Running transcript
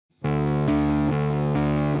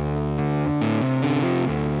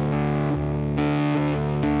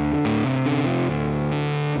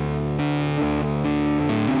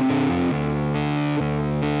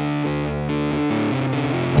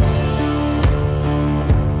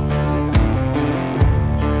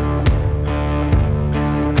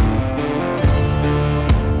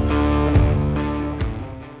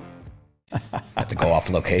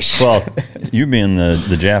location. Well, you being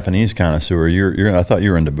the Japanese connoisseur, I thought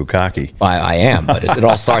you were into bukkake. I am, but it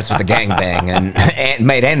all starts with a gangbang, and it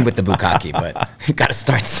might end with the bukkake, but you got to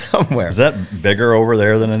start somewhere. Is that bigger over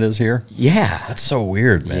there than it is here? Yeah. That's so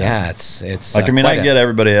weird, man. Yeah, it's like, I mean, I get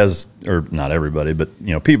everybody has, or not everybody, but,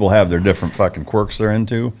 you know, people have their different fucking quirks they're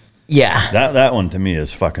into. Yeah. That one to me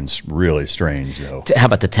is fucking really strange, though. How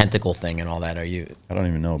about the tentacle thing and all that? I don't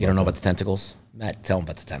even know about You don't know about the tentacles? Matt, tell them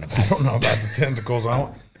about the tentacles. I don't know about the tentacles.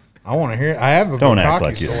 I want to hear. I have a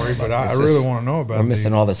bukkake story, but I really want to know about it. We're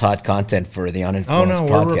missing all this hot content for the Uninfluenced podcast. Oh,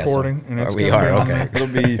 no, we're recording. And we are, okay. It'll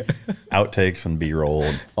be outtakes and B-roll.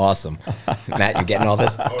 Awesome. Matt, you getting all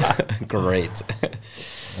this? Great.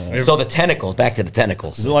 So the tentacles, back to the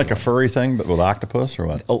tentacles. Is it like a furry thing, but with octopus, or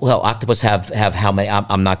what? Oh, well, octopus have how many?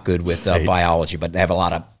 I'm not good with biology, but they have a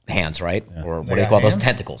lot of hands, right? Yeah. Or what do you call those?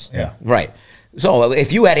 Tentacles. Yeah. Right. So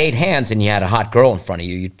if you had 8 hands and you had a hot girl in front of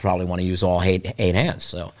you, you'd probably want to use all eight hands.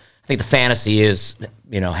 So I think the fantasy is,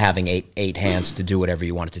 you know, having eight hands to do whatever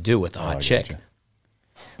you wanted to do with a hot chick. Gotcha.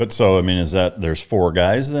 But so, I mean, is that there's 4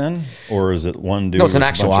 guys then? Or is it one dude? No, it's an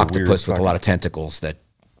actual octopus with a lot of tentacles that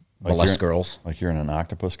molest girls. Like you're in an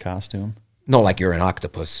octopus costume? No, like you're an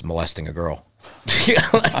octopus molesting a girl.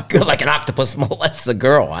 like an octopus molests a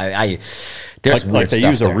girl. There's like they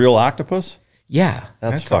use a real octopus? Yeah.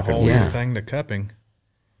 That's fucking a whole weird thing to cupping.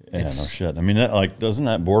 Yeah, no shit. I mean, like, doesn't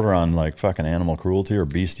that border on like fucking animal cruelty or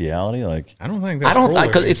bestiality? Like, I don't think that's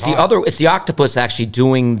because it's the octopus actually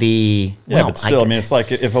doing the. Yeah, well, but still, I mean, it's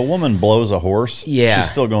like if a woman blows a horse, she's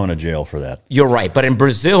still going to jail for that. You're right, but in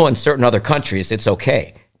Brazil and certain other countries, it's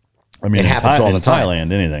okay. I mean, it happens all the time. In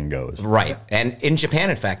Thailand, anything goes. Right. And in Japan,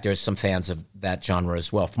 in fact, there's some fans of that genre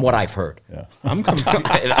as well, from what I've heard. Yeah. I'm confused.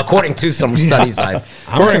 According to some studies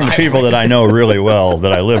according to people that I know really well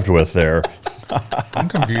that I lived with there. I'm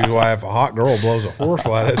confused why if a hot girl blows a horse,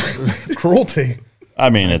 why that's cruelty. I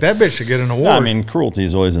mean, that bitch should get an award. I mean, cruelty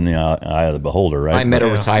is always in the eye of the beholder, right? I met a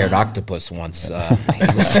retired octopus once.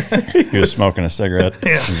 He was smoking a cigarette. He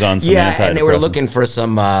was on some antidepressants. And they were looking for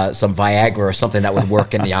some Viagra or something that would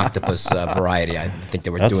work in the octopus variety. I think they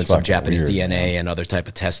were doing some Japanese DNA and other type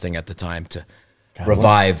of testing at the time to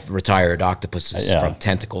revive retired octopuses from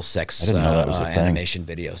tentacle sex animation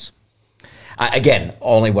videos. Again,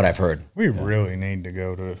 only what I've heard. We really need to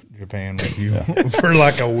go to Japan with you for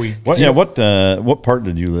like a week. What part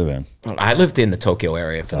did you live in? I lived in the Tokyo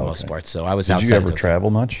area for the most part, so I was outside. Did you ever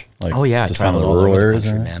travel much? Like, oh yeah, to some of the rural areas.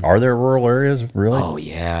 Man. Are there rural areas really? Oh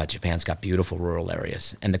yeah, Japan's got beautiful rural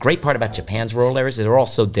areas, and the great part about Japan's rural areas is they're all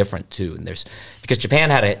so different too. And because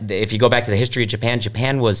Japan had if you go back to the history of Japan,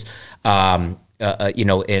 Japan was.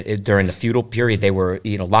 During the feudal period, they were,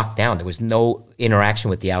 locked down. There was no interaction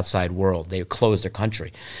with the outside world. They closed their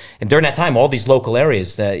country. And during that time, all these local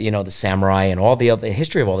areas, the samurai and all the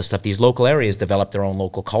history of all this stuff, these local areas developed their own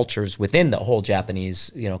local cultures within the whole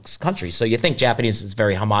Japanese, country. So you think Japanese is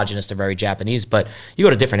very homogenous, they're very Japanese, but you go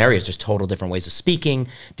to different areas, there's total different ways of speaking,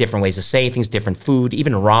 different ways of saying things, different food,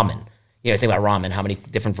 even ramen. Think about ramen, how many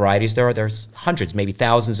different varieties there are. There's hundreds, maybe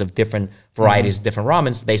thousands of different varieties of different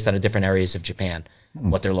ramens based on the different areas of Japan.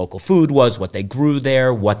 What their local food was, what they grew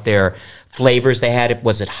there, what their flavors they had.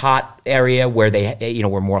 Was it hot area where they,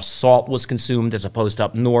 where more salt was consumed as opposed to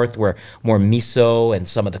up north where more miso and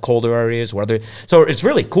some of the colder areas. So it's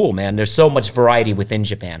really cool, man. There's so much variety within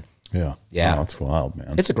Japan. Yeah. Yeah. Oh, that's wild,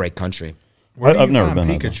 man. It's a great country. I've never been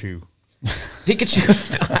Pikachu. Pikachu.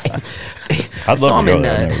 I'd love to go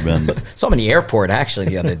there. I've never been. But. Saw him in the airport actually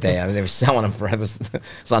the other day. I mean, they were selling them for it was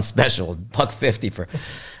on special, $1.50 for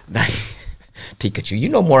Pikachu. You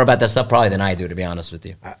know more about that stuff probably than I do, to be honest with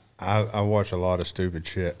you. I watch a lot of stupid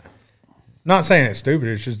shit. Not saying it's stupid.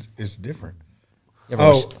 It's just it's different.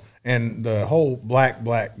 And the whole black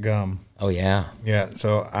gum. Oh yeah. Yeah.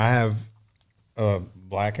 So I have a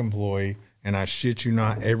black employee, and I shit you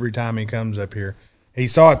not, every time he comes up here, he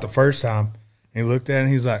saw it the first time. He looked at it and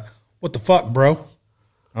he's like, "What the fuck, bro?"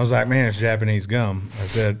 I was like, "Man, it's Japanese gum." I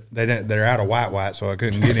said, they're out of white, so I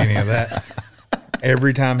couldn't get any of that.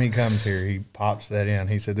 Every time he comes here, he pops that in.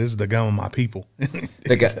 He said, "This is the gum of my people."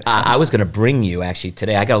 I was going to bring you actually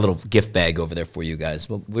today. I got a little gift bag over there for you guys.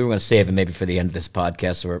 Well, we were going to save it maybe for the end of this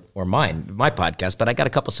podcast or my podcast, but I got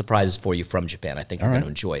a couple surprises for you from Japan. I think you're going to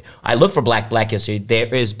enjoy. I looked for black yesterday. There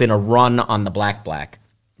has been a run on the black.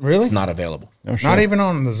 Really? It's not available. No, not even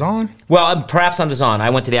on the Zon? Well, perhaps on the Zon. I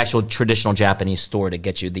went to the actual traditional Japanese store to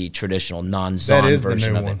get you the traditional non-Zon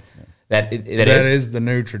version of it. That is the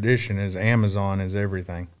new tradition. Is Amazon is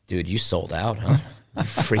everything. Dude, you sold out, huh? You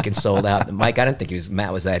freaking sold out, Mike. I didn't think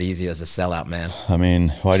Matt was that easy as a sellout, man. I mean,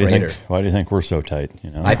 why do you think we're so tight?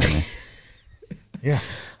 Yeah,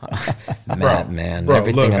 Matt, man. Bro,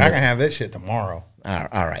 look, I can have that shit tomorrow.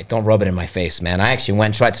 All right, don't rub it in my face, man. I actually went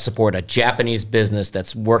and tried to support a Japanese business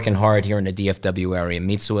that's working hard here in the DFW area.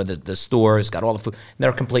 Mitsuya, the stores, got all the food.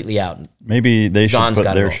 They're completely out. Maybe they John's should put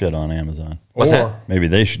got their it all. shit on Amazon. What's Or- that? Maybe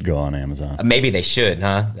they should go on Amazon. Maybe they should,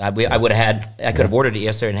 huh? I would have had. I could have ordered it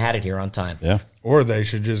yesterday and had it here on time. Yeah. Or they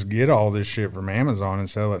should just get all this shit from Amazon and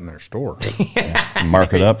sell it in their store.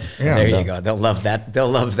 Mark it up. Yeah. There you go. They'll love that. They'll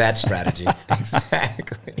love that strategy.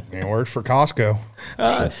 Exactly. It works for Costco.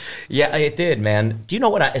 Yeah, it did, man. Do you know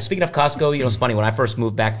what? Speaking of Costco, it's funny. When I first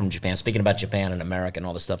moved back from Japan, speaking about Japan and America and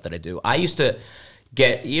all the stuff that I do, I used to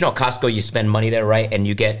get, Costco, you spend money there, right? And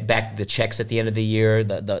you get back the checks at the end of the year,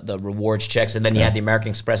 the rewards checks, and then you had the American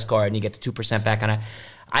Express card, and you get the 2% back on it.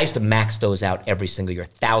 I used to max those out every single year,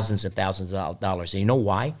 thousands and thousands of dollars. And you know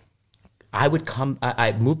why? I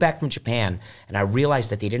moved back from Japan, and I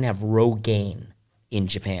realized that they didn't have Rogaine in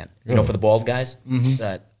Japan. For the bald guys,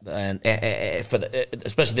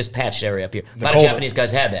 especially this patch area up here. A lot of Japanese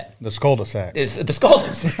guys had that. The cul-de-sac. Is the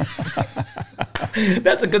cul-de-sac?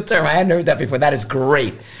 That's a good term. I hadn't heard that before. That is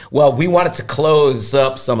great. Well, we wanted to close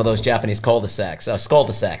up some of those Japanese cul-de-sacs.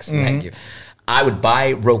 Thank you. I would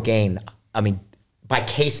buy Rogaine. Buy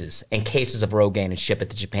cases and cases of Rogaine and ship it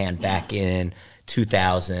to Japan back in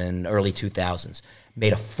 2000, early 2000s.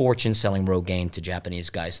 Made a fortune selling Rogaine to Japanese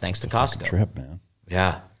guys thanks to Costco. Trip, man.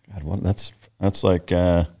 Yeah. God, what? That's like.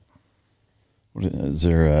 What is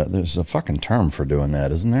there? There's a fucking term for doing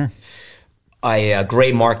that, isn't there?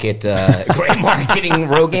 Gray marketing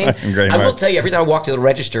Rogaine. I will tell you, every time I walk to the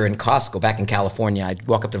register in Costco back in California, I'd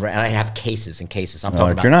walk up to the and I have cases and cases. I'm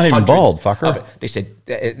talking about you're not even hundreds bald, fucker. They said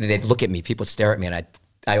they'd look at me. People would stare at me, and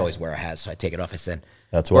I always wear a hat, so I take it off. I said,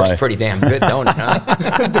 "That's works why." pretty damn good, don't it?"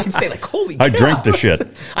 Huh? They'd say like, "Holy cow." I drink the shit.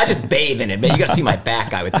 I just bathe in it, man. You got to see my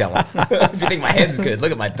back. I would tell them. If you think my head's good,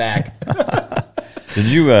 look at my back. Did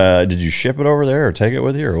you ship it over there or take it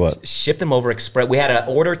with you or what? Ship them over express. We had an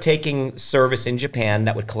order taking service in Japan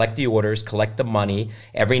that would collect the orders, collect the money.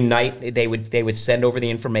 Every night they would send over the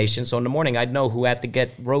information. So in the morning I'd know who had to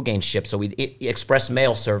get Rogaine shipped. So we express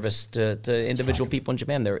mail service to individual people in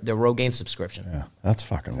Japan. Their Rogaine subscription. Yeah, that's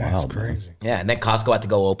fucking wild. That's crazy. Yeah, and then Costco had to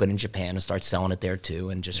go open in Japan and start selling it there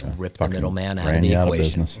too, and just rip the middleman out of ran the you out of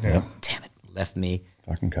equation. business. Yeah. Damn it, left me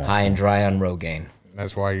Fucking Costco. high and dry on Rogaine.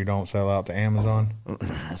 That's why you don't sell out to Amazon.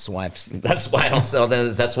 That's why I don't sell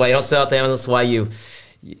them. That's why you don't sell them. That's why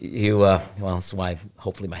that's why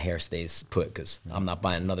hopefully my hair stays put, because I'm not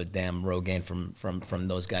buying another damn Rogaine from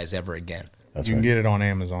those guys ever again. That's You can get it on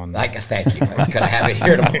Amazon. Thank you. Could I have it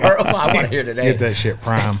here tomorrow? I want it here today. Get that shit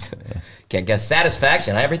prime. Can't get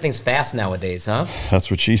satisfaction. Everything's fast nowadays, huh? That's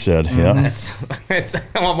what she said. Yeah. It's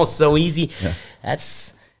almost so easy. Yeah.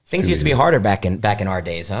 Things used to be harder back in our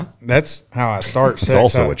days, huh? That's how I start sex. It's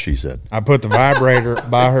also what she said. I put the vibrator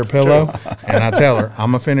by her pillow, and I tell her,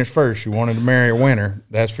 I'm going to finish first. You wanted to marry a winner.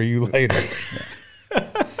 That's for you later.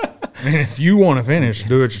 I mean, if you want to finish,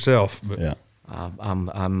 do it yourself. But Yeah.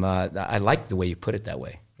 I like the way you put it that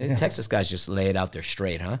way. Texas guys just lay it out there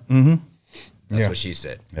straight, huh? Mm-hmm. That's what she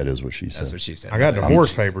said. That is what she said. That's what she said. I got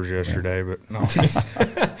divorce papers yesterday, but no.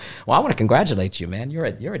 Well, I want to congratulate you, man. You're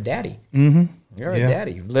a daddy. Mm-hmm. You're a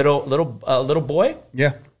daddy. Little boy.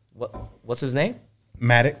 Yeah. What's his name?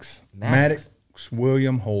 Maddox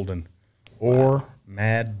William Holden, or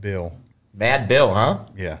Mad Bill. Mad Bill, huh?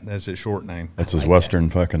 Yeah, that's his short name. That's his Western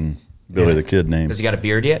fucking Billy the Kid name. Does he got a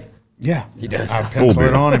beard yet? Yeah, He does. I pencil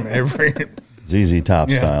it on him every. ZZ Top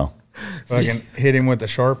Yeah. style. Fucking hit him with the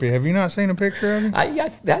Sharpie. Have you not seen a picture of him? Yeah,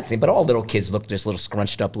 that's it. But all little kids look just little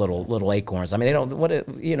scrunched up little acorns. I mean, they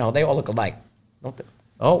don't. They all look alike. Don't they?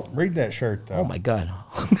 Oh, Read that shirt though. oh my God.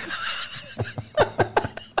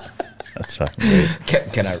 That's fucking weird.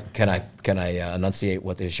 Can I enunciate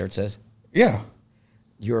what this shirt says? Yeah.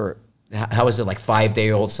 How is it like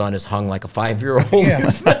 5-day-old son is hung like a 5-year-old? Yeah.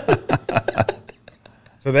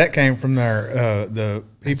 So that came from the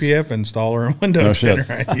PPF installer and window No shit.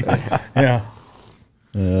 generator. Yeah.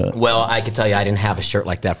 Well, I can tell you I didn't have a shirt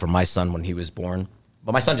like that for my son when he was born.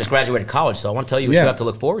 But my son just graduated college, so I want to tell you what you have to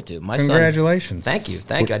look forward to. My Congratulations. Son, thank you.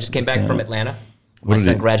 I just came back from Atlanta. My What did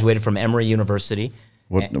son he- graduated from Emory University.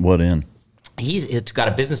 What in? He's got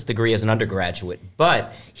a business degree as an undergraduate,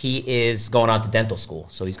 but he is going on to dental school.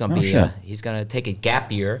 So he's going to shit. he's going to take a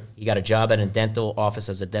gap year. He got a job at a dental office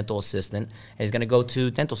as a dental assistant, and he's going to go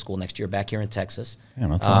to dental school next year back here in Texas. Yeah,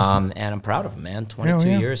 that's awesome. And I'm proud of him, man. 22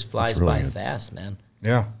 yeah. years flies really by good. fast, man.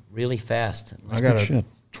 Yeah. Really fast. I got a shit.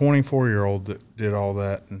 24-year-old that did all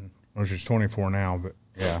that, and well, she's 24 now, but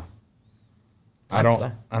yeah. I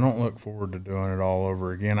don't look forward to doing it all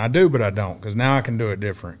over again. I do, but I don't, because now I can do it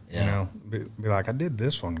different. Yeah. You know, be like, I did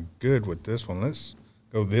this one good with this one. Let's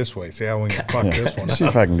go this way. See how we can fuck this one See up.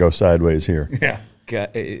 if I can go sideways here. Yeah.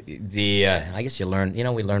 I guess you learn. You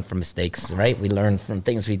know, we learn from mistakes, right? We learn from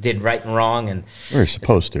things we did right and wrong, and we're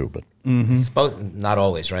supposed to, but not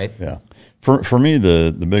always, right? Yeah. For me,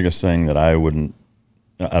 the biggest thing that I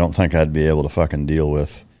don't think I'd be able to fucking deal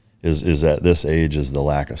with is at this age is the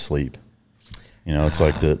lack of sleep. You know, it's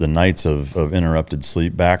like the nights of interrupted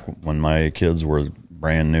sleep back when my kids were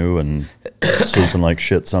brand new and sleeping like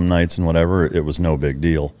shit some nights and whatever, it was no big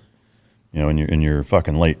deal. You know, in your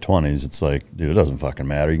fucking late 20s, it's like, dude, it doesn't fucking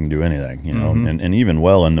matter. You can do anything, you know. And even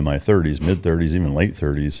well into my 30s, mid 30s, even late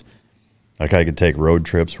 30s, like I could take road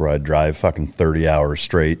trips where I'd drive fucking 30 hours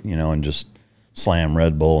straight, you know, and just slam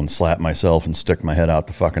Red Bull and slap myself and stick my head out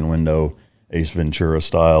the fucking window, Ace Ventura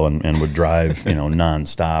style, and would drive, you know,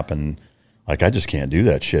 nonstop. And like, I just can't do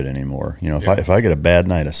that shit anymore. You know, if I get a bad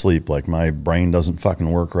night of sleep, like my brain doesn't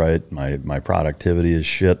fucking work right. My productivity is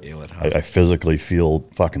shit. I physically feel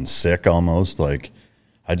fucking sick almost. Like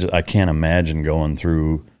I can't imagine going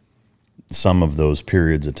through some of those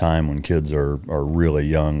periods of time when kids are really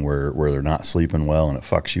young where they're not sleeping well and it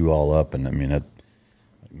fucks you all up. And I mean,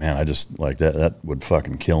 man, I just like that would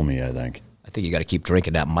fucking kill me, I think. I think you got to keep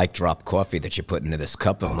drinking that mic drop coffee that you put into this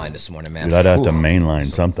cup of mine this morning, man. Dude, I'd have to mainline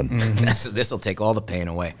something. This will take all the pain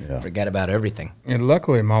away. Yeah. Forget about everything. And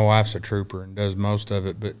luckily, my wife's a trooper and does most of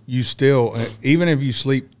it. But you still, even if you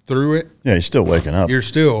sleep through it, yeah, you're still waking up. You're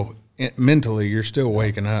still mentally, you're still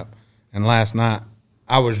waking up. And last night,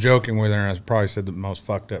 I was joking with her, and I probably said the most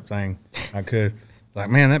fucked up thing I could. Like,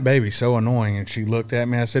 man, that baby's so annoying. And she looked at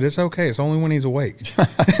me. I said, it's okay. It's only when he's awake.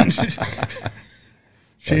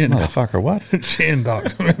 She didn't motherfucker, what? She didn't talk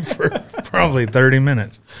to me for probably 30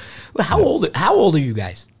 minutes. Well, how old are you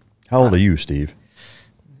guys? How old are you, Steve?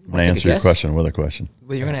 I'm going to answer your question with a question.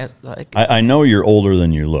 Well, you're going to ask. I know you're older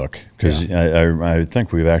than you look, because I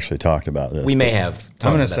think we've actually talked about this. We may have.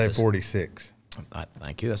 I'm going to say 46.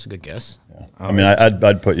 Thank you. That's a good guess. Yeah. I mean,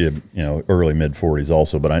 I'd put you, early mid 40s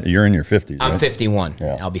also, but you're in your 50s. I'm right? 51.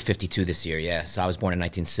 Yeah. I'll be 52 this year. Yeah. So I was born in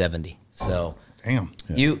 1970. So damn.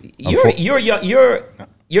 Yeah.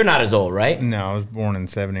 You're not as old, right? No, I was born in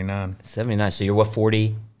 79. 79. So you're what,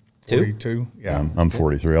 42? 42. Yeah. I'm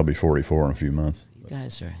 43. I'll be 44 in a few months. You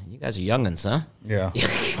guys are youngins, huh? Yeah.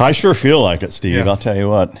 I sure feel like it, Steve. Yeah. I'll tell you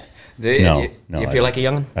what. You feel like a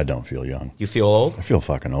youngin? I don't feel young. You feel old? I feel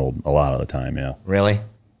fucking old a lot of the time, yeah. Really?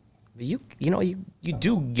 You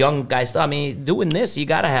do young guy stuff. I mean, doing this, you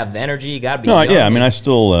got to have energy. You got to be young. Yeah, I mean, I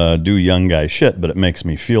still do young guy shit, but it makes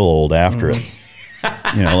me feel old after it.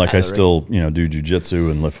 Like I still, do jujitsu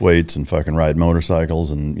and lift weights and fucking ride motorcycles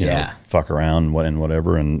and, fuck around and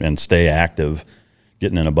whatever and stay active,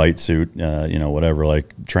 getting in a bite suit, whatever,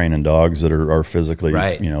 like training dogs that are physically,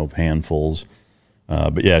 right. Handfuls.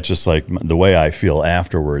 But yeah, it's just like the way I feel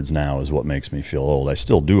afterwards now is what makes me feel old. I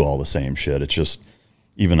still do all the same shit. It's just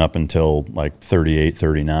even up until like 38,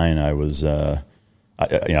 39, I was,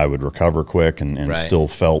 I would recover quick and right. Still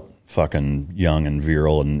felt fucking young and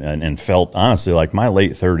virile and felt honestly like my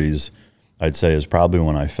late 30s, I'd say is probably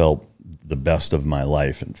when I felt the best of my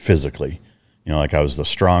life and physically, like I was the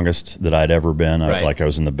strongest that I'd ever been. Right. Like I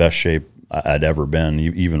was in the best shape I'd ever been,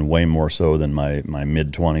 even way more so than my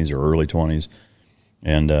mid 20s or early 20s.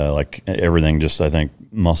 And like everything just, I think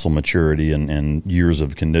muscle maturity and years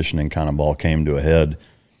of conditioning kind of all came to a head.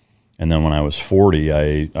 And then when I was 40,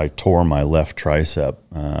 I tore my left tricep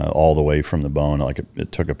all the way from the bone. Like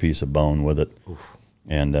it took a piece of bone with it. Oof.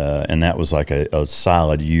 And that was like a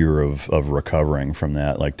solid year of recovering from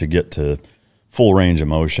that, like to get to full range of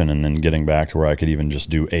motion and then getting back to where I could even just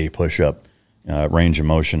do a push-up range of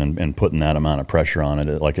motion and putting that amount of pressure on it.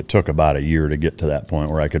 It took about a year to get to that point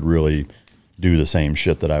where I could really do the same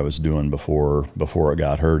shit that I was doing before it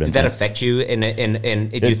got hurt. Did that affect you?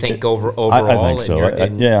 And do you think overall? I think so.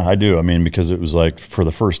 Yeah, I do. I mean, because it was like for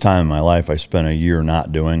the first time in my life, I spent a year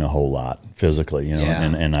not doing a whole lot physically,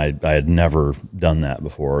 and I had never done that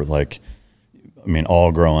before. Like, I mean,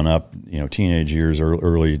 all growing up, teenage years or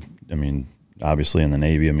early, I mean, obviously in the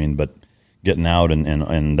Navy, I mean, but getting out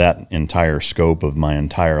and that entire scope of my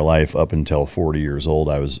entire life up until 40 years old,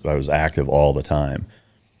 I was active all the time.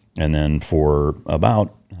 And then for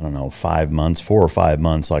about, 4 or 5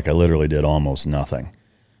 months, like I literally did almost nothing.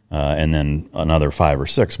 And then another 5 or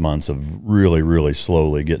 6 months of really, really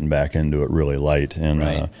slowly getting back into it really light. And,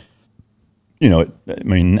 right. I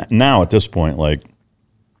mean, now at this point, like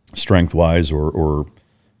strength-wise or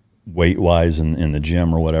weight-wise in the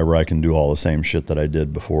gym or whatever, I can do all the same shit that I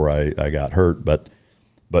did before I got hurt. But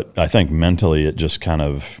I think mentally it just kind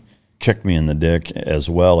of kicked me in the dick, as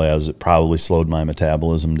well as it probably slowed my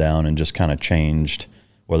metabolism down and just kind of changed,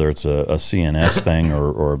 whether it's a CNS thing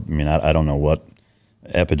or I mean, I don't know what,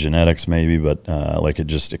 epigenetics maybe, but like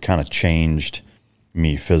it kind of changed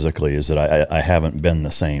me physically is that I haven't been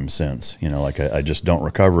the same since. You know, like I just don't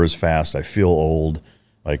recover as fast. I feel old.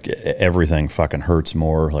 Like everything fucking hurts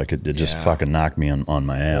more. Like it just fucking knocked me on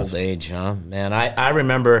my ass. Old age, huh? Man, I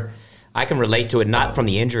remember, I can relate to it, not from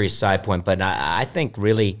the injury side point, but I think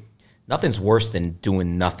really nothing's worse than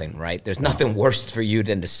doing nothing, right? There's nothing worse for you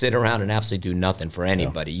than to sit around and absolutely do nothing for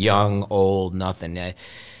anybody, young, old, nothing.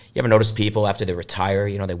 You ever notice people after they retire,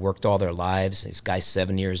 you know, they worked all their lives. This guy's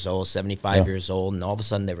 7 years old, 75 years old, and all of a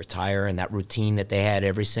sudden they retire, and that routine that they had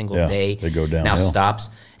every single day they go downhill. now stops,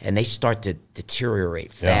 and they start to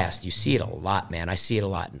deteriorate fast. You see it a lot, man. I see it a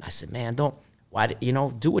lot. And I said, man, do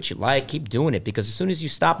what you like, keep doing it, because as soon as you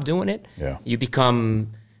stop doing it, you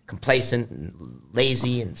become complacent and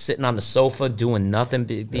lazy and sitting on the sofa doing nothing,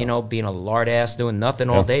 you know, being a lard ass doing nothing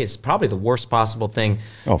all day is probably the worst possible thing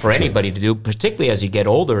for anybody to do, particularly as you get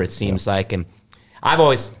older, it seems like. And I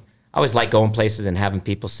always like going places and having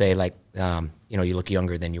people say, like, you know, you look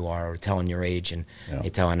younger than you are, or telling your age, and you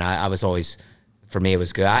tell. And I was always, for me, it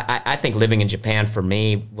was good. I think living in Japan for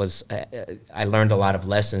me was, I learned a lot of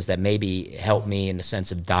lessons that maybe helped me in the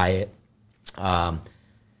sense of diet.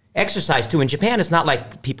 Exercise too. In Japan, it's not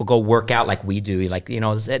like people go work out like we do. Like, you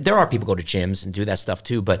know, there are people go to gyms and do that stuff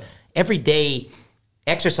too, but every day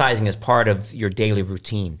exercising is part of your daily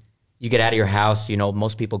routine. You get out of your house, you know,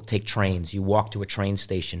 most people take trains. You walk to a train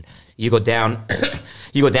station. You go down,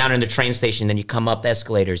 you go down in the train station, then you come up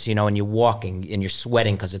escalators, you know, and you're walking and you're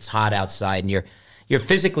sweating because it's hot outside, and you're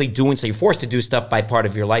physically doing, so you're forced to do stuff by part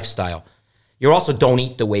of your lifestyle. You also don't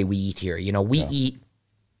eat the way we eat here. You know, we eat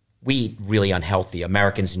really unhealthy,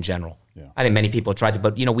 Americans in general. I think many people tried to,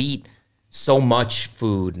 but, you know, we eat so much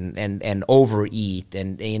food and overeat,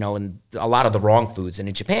 and, you know, and a lot of the wrong foods. And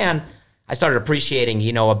in Japan, I started appreciating,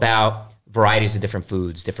 you know, about varieties of different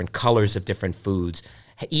foods, different colors of different foods,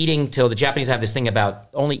 eating till the Japanese have this thing about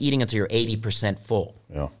only eating until you're 80% full.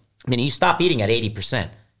 I mean, you stop eating at 80%.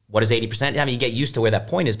 What is 80%? I mean, you get used to where that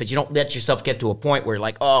point is, but you don't let yourself get to a point where you're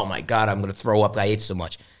like, oh my God, I'm going to throw up. I ate so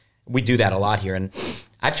much. We do that a lot here. And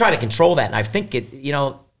I've tried to control that. And I think it, you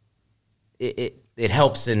know, it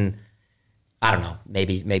helps in, I don't know,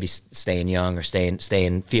 maybe staying young or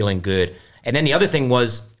staying feeling good. And then the other thing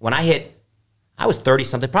was, when I was 30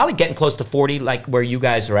 something, probably getting close to 40, like where you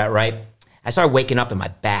guys are at, right? I started waking up and my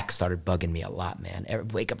back started bugging me a lot, man.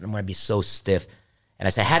 Wake up and I'm going to be so stiff. And I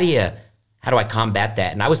said, how do I combat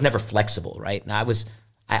that? And I was never flexible, right? And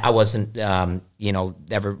I wasn't, you know,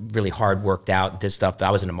 ever really hard worked out, did stuff. I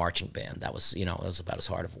was in a marching band. That was, you know, it was about as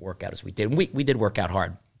hard of a workout as we did. And we did work out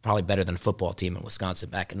hard, probably better than a football team in Wisconsin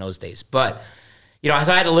back in those days. But, you know, as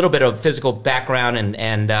I had a little bit of physical background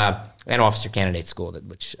and officer candidate school,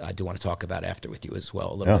 which I do want to talk about after with you as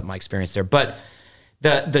well, a little bit of my experience there. But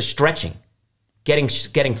the stretching, getting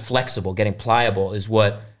flexible, getting pliable is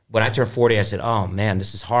what, when I turned 40, I said, oh man,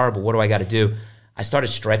 this is horrible. What do I got to do? I started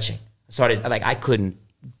stretching. I couldn't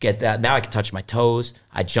get that. Now I can touch my toes.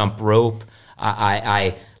 I jump rope.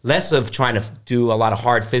 I less of trying to do a lot of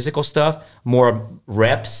hard physical stuff, more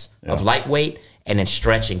reps of lightweight, and then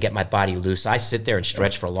stretching, get my body loose. I sit there and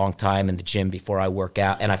stretch for a long time in the gym before I work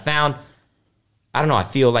out. And I found, I don't know, I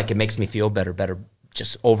feel like it makes me feel better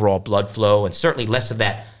just overall blood flow, and certainly less of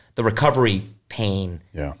that, the recovery pain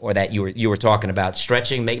or that you were talking about.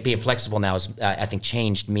 Stretching, being flexible now is, I think,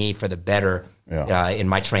 changed me for the better in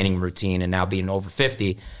my training routine. And now being over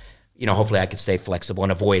 50, you know, hopefully I can stay flexible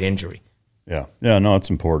and avoid injury. No, it's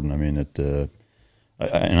important. I mean,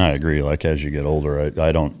 and I agree. Like, as you get older,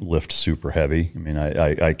 I don't lift super heavy. I mean,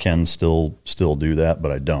 I can still do that,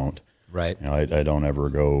 but I don't. Right. You know, I don't ever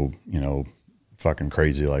go, you know, fucking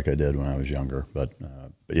crazy like I did when I was younger. But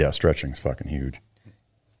yeah, stretching's fucking huge.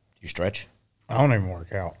 You stretch? I don't even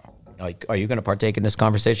work out. Are you going to partake in this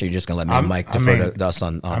conversation, or are you just going to let me and Mike defer to us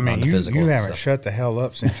on the physical you haven't stuff? shut the hell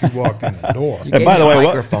up since you walked in the door. Hey, by the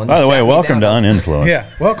way, welcome to Uninfluenced. Yeah,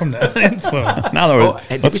 welcome to Uninfluenced. Now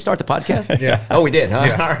did we start the podcast? Yeah. Oh, we did, huh?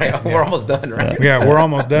 Yeah. All right. We're almost done, right? Yeah, we're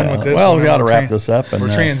almost done with this. Well, we got to wrap this up. We're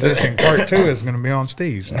transitioning. Part 2 is going to be on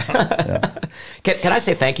Steve's. Can I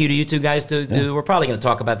say thank you to you two guys? We're probably going to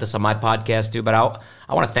talk about this on my podcast too, but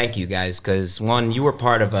I want to thank you guys because, one, you were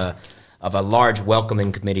part of a large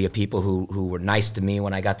welcoming committee of people who were nice to me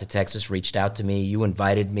when I got to Texas, reached out to me. You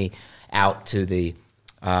invited me out to the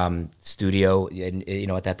studio, you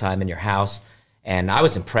know, at that time in your house. And I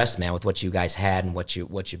was impressed, man, with what you guys had and what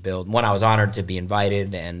you built. One, I was honored to be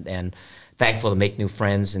invited and thankful to make new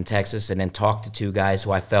friends in Texas, and then talk to two guys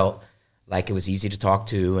who I felt like it was easy to talk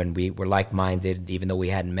to, and we were like-minded, even though we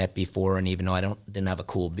hadn't met before, and even though I didn't have a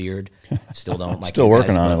cool beard, still don't. Like Still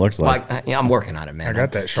working on it, looks like. Yeah, I'm working on it, man. I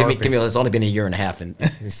got that Give me, Sharpie. it's only been a year and a half, and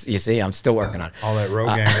you see, I'm still working on it. All that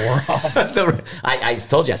Rogaine wore off. I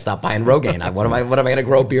told you I stopped buying Rogaine. What am I going to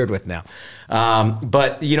grow a beard with now?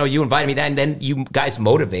 But you invited me, and then you guys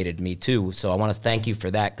motivated me too. So I want to thank you for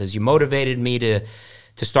that, because you motivated me to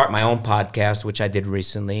start my own podcast, which I did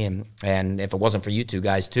recently. And if it wasn't for you two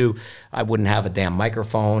guys too, I wouldn't have a damn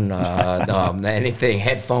microphone, anything,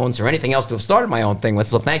 headphones, or anything else to have started my own thing with.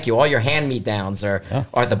 So thank you. All your hand-me-downs are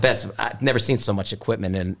the best. I've never seen so much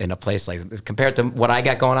equipment in a place like this. Compared to what I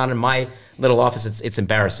got going on in my little office, it's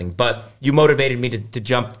embarrassing. But you motivated me to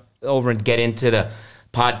jump over and get into the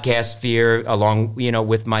podcast sphere along,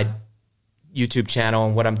 with my YouTube channel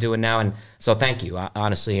and what I'm doing now. And so thank you,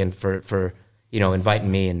 honestly, and for inviting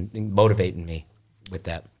me and motivating me with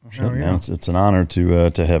that. Sure, yeah. It's an honor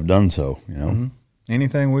to have done so. Mm-hmm.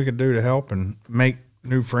 Anything we could do to help and make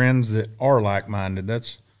new friends that are like-minded,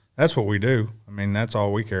 that's what we do. I mean, that's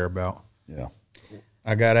all we care about. Yeah.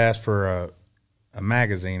 I got asked for a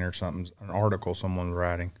magazine or something, an article someone's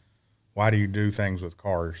writing. Why do you do things with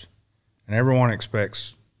cars? And everyone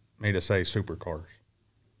expects me to say supercars,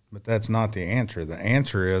 but that's not the answer. The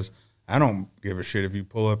answer is, I don't give a shit if you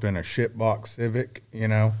pull up in a shitbox Civic,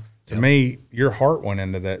 To me, your heart went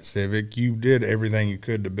into that Civic. You did everything you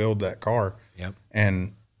could to build that car. Yep.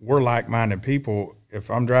 And we're like-minded people. If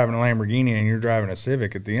I'm driving a Lamborghini and you're driving a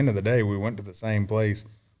Civic, at the end of the day, we went to the same place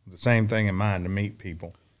with the same thing in mind, to meet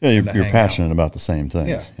people. Yeah, you're passionate about the same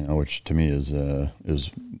things, Yeah. Which to me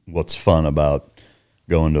is what's fun about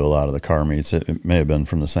going to a lot of the car meets. It may have been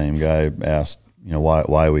from the same guy asked,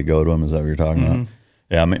 why we go to them. Is that what you're talking about?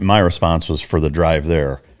 Yeah, I mean, my response was for the drive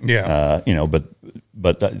there. Yeah.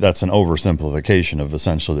 But that's an oversimplification of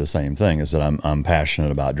essentially the same thing, is that I'm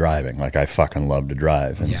passionate about driving. Like, I fucking love to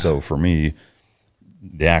drive. And so for me,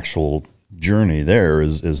 the actual journey there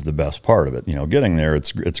is the best part of it. Getting there,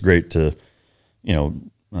 it's great to,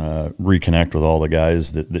 reconnect with all the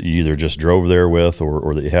guys that you either just drove there with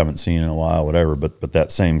or that you haven't seen in a while, whatever. But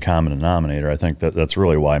that same common denominator, I think that's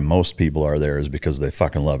really why most people are there, is because they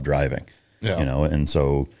fucking love driving. Yeah. And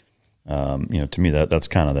so, to me, that's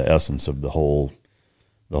kind of the essence of the whole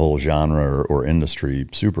genre or industry,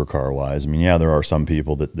 supercar wise. I mean, yeah, there are some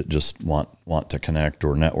people that just want to connect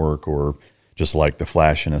or network or just like the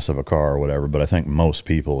flashiness of a car or whatever. But I think most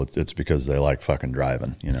people, it's because they like fucking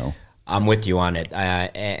driving, I'm with you on it.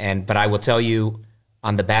 But I will tell you,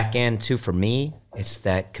 on the back end too, for me, it's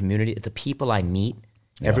that community, the people I meet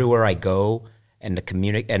everywhere I go, and the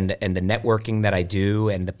community and the networking that I do,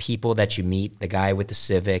 and the people that you meet, the guy with the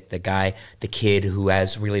Civic, the kid who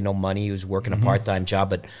has really no money, who's working a part-time job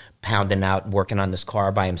but pounding out working on this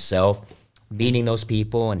car by himself, meeting those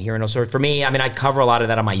people and hearing those stories. For me, I mean, I cover a lot of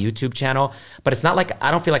that on my YouTube channel, but it's not like, I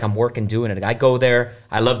don't feel like I'm working doing it. I go there,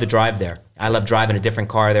 I love to drive there. I love driving a different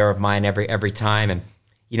car there of mine every time, and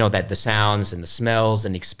that the sounds and the smells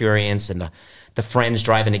and the experience and the friends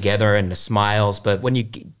driving together and the smiles. But when you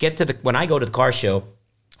get to when I go to the car show,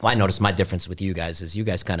 well, I notice my difference with you guys is you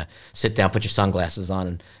guys kind of sit down, put your sunglasses on,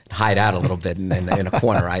 and hide out a little bit in a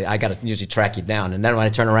corner. I got to usually track you down, and then when I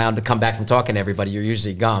turn around to come back from talking to everybody, you're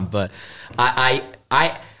usually gone. But I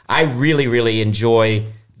really, really enjoy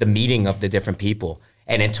the meeting of the different people,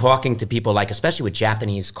 and in talking to people, like especially with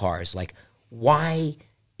Japanese cars, like, why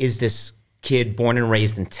is this kid born and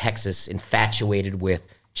raised in Texas infatuated with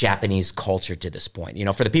Japanese culture to this point?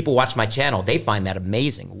 For the people who watch my channel, they find that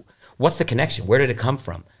amazing. What's the connection? Where did it come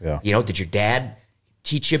from? Yeah. Did your dad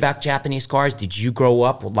teach you about Japanese cars? Did you grow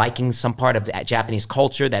up liking some part of that Japanese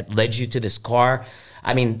culture that led you to this car?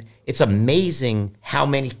 I mean, it's amazing how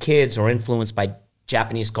many kids are influenced by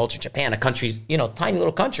Japanese culture. Japan, a country, tiny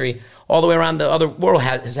little country, all the way around the other world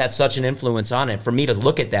has had such an influence on it. For me to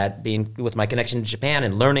look at that, being with my connection to Japan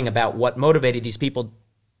and learning about what motivated these people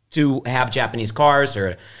to have Japanese cars,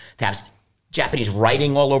 or to have Japanese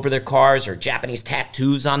writing all over their cars, or Japanese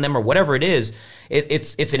tattoos on them, or whatever it is,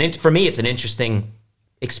 for me, it's an interesting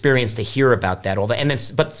experience to hear about that.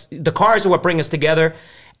 But the cars are what bring us together.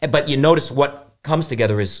 But you notice what comes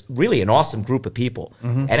together is really an awesome group of people,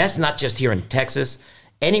 and that's not just here in Texas.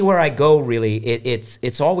 Anywhere I go, really,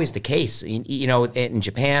 it's always the case. In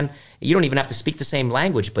Japan, you don't even have to speak the same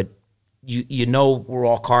language, but we're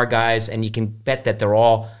all car guys, and you can bet that they're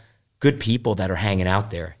all good people that are hanging out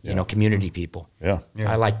there, community people. Yeah.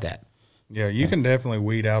 I like that. Yeah, you can definitely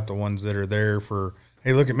weed out the ones that are there for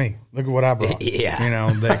hey, look at me. Look at what I brought. Yeah. You know,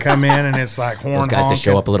 they come in and it's like horn Those guys honking. that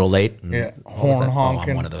show up a little late. Yeah, horn I'm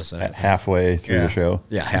honking. one of those. Halfway through the show.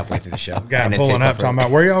 Yeah, halfway through the show. Guy And then pulling take up over. talking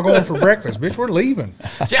about, where y'all going for breakfast? Bitch, we're leaving.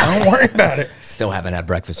 Don't worry about it. Still haven't had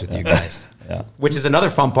breakfast with you guys. Which is another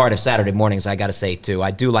fun part of Saturday mornings, I got to say, too.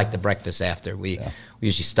 I do like the breakfast after. We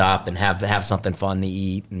usually stop and have something fun to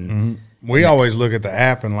eat. And We always look at the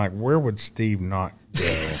app and like, where would Steve not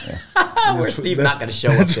go? where's Steve not going to show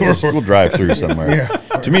up? We'll drive through somewhere.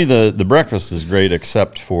 To me, the breakfast is great,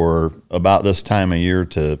 except for about this time of year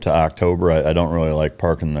to October. I don't really like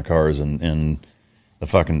parking the cars in the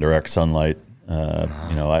fucking direct sunlight. You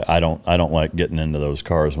know, I don't like getting into those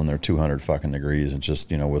cars when they're 200 fucking degrees. It's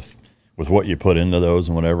just, you know, with what you put into those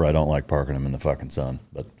and whatever, I don't like parking them in the fucking sun.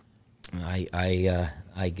 But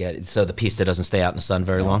I get it. So the pista doesn't stay out in the sun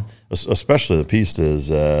very long? especially the pista is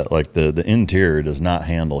like the interior does not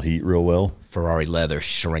handle heat real well. Ferrari leather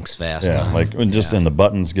shrinks fast. Yeah, huh? like when just and the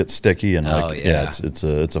buttons get sticky and like yeah. it's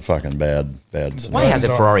a fucking bad Why scenario.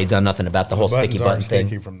 hasn't Ferrari done nothing about the whole sticky Buttons button aren't thing?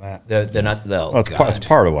 sticky from that. They're not. Oh, Well, it's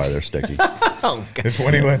part of why they're sticky. It's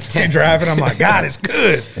when he lets me drive it. I'm like, God, it's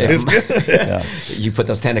good. It's good. You put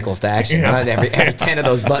those tentacles to action. Huh? Every 10 of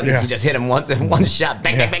those buttons, you just hit them once in one shot.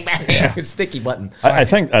 Bang, bang, bang, bang. Sticky button. I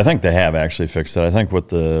think they have actually fixed it. I think with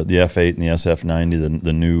the F8 and the SF90,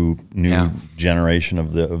 the new generation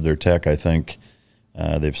of their tech, I think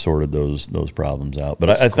they've sorted those problems out. But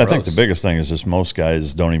I think the biggest thing is just most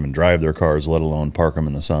guys don't even drive their cars, let alone park them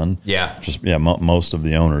in the sun. Yeah. Just most of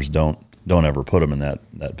the owners don't ever put them in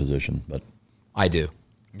that position. But I do.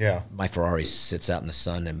 Yeah. My Ferrari sits out in the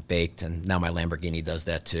sun and baked, and now my Lamborghini does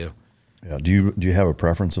that too. yeah, do you have a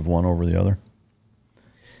preference of one over the other?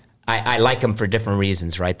 I like them for different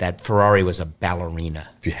reasons, right? That Ferrari was a ballerina.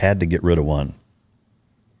 If you had to get rid of one,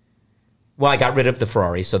 Well, I got rid of the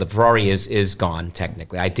Ferrari, so the Ferrari is gone,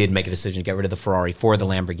 technically. I did make a decision to get rid of the Ferrari for the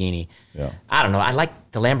Lamborghini. Yeah. I don't know. I like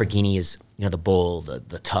the Lamborghini is, you know, the bull,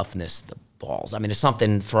 the toughness, the balls. I mean, it's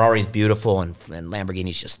something, Ferrari's beautiful and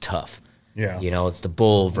Lamborghini's just tough. Yeah. You know, it's the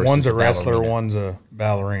bull versus One's the a wrestler, ballerina. one's a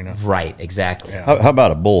ballerina. Right, exactly. Yeah. how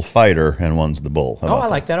about a bullfighter and one's the bull? How Oh, about I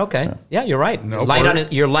like that. Okay. Yeah, you're right. No,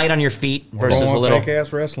 You're light on your feet versus Going a little. fake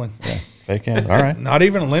ass wrestling. fake hands? All right. Not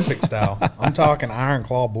even Olympic style. I'm talking iron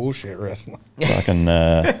claw bullshit wrestling. Fucking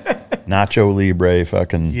Nacho Libre,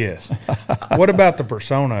 fucking. Yes. What about the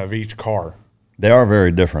persona of each car? They are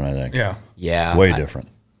very different, I think. Yeah. Yeah. Way different.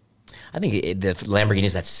 I think the Lamborghini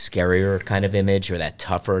is that scarier kind of image or that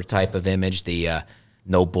tougher type of image, the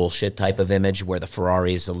no bullshit type of image, where the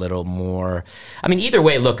Ferrari is a little more. I mean, either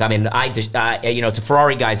way, look, I mean, you know, to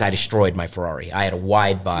Ferrari guys, I destroyed my Ferrari. I had a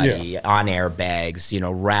wide body, on airbags, you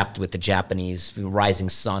know, wrapped with the Japanese rising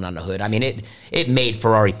sun on the hood. I mean, it made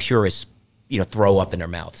Ferrari purists, you know, throw up in their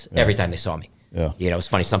mouths every time they saw me. Yeah. You know, it's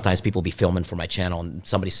funny. Sometimes people will be filming for my channel, and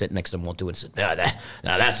somebody sitting next to them won't do it. And says,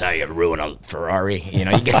 "No, that's how you ruin a Ferrari." You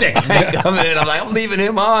know, you get that guy coming in. I'm like, I'm leaving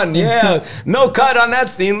him on. Yeah, no cut on that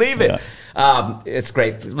scene. Leave it. It's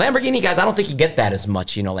great. Lamborghini guys, I don't think you get that as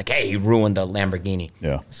much. You know, like, hey, you ruined the Lamborghini.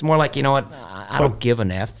 Yeah. It's more like, you know what? I don't give an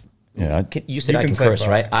F. Yeah. You said You I can can say curse, fuck.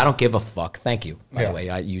 right? I don't give a fuck. Thank you. By Yeah. the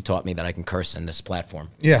way, you taught me that I can curse in this platform.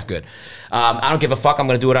 Yeah. It's good. I don't give a fuck. I'm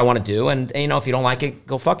going to do what I want to do. And, you know, if you don't like it,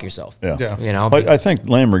 go fuck yourself. Yeah. Yeah. You know? I think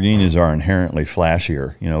Lamborghinis are inherently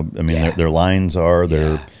flashier. You know, I mean, Yeah. their lines are,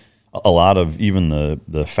 a lot of even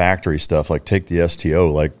the factory stuff, like take the STO,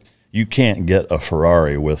 like you can't get a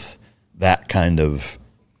Ferrari with that kind of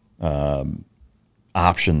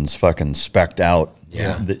options fucking specced out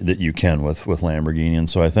that you can with Lamborghini. And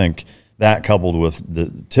so I think that coupled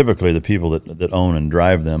with typically the people that own and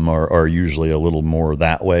drive them are usually a little more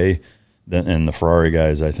that way and the Ferrari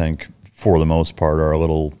guys, I think, for the most part, are a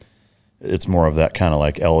little. It's more of that kind of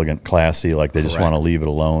like elegant, classy, like they just want to leave it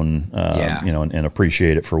alone, you know, and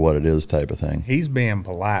appreciate it for what it is, type of thing. He's being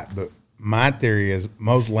polite, but my theory is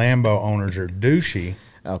most Lambo owners are douchey,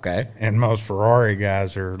 Okay. and most Ferrari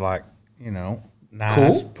guys are like, you know,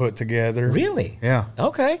 nice, put together. Really? Yeah.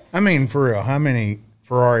 Okay. I mean, for real, how many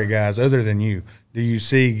Ferrari guys other than you do you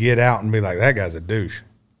see get out and be like, that guy's a douche?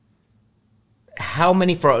 How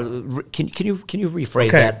many can you rephrase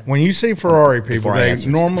Okay, that? when you see Ferrari people, Before I they answer.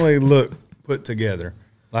 normally look put together.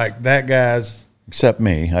 Like that guy's Except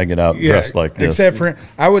me, I get out dressed like this. Except for,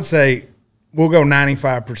 I would say, we'll go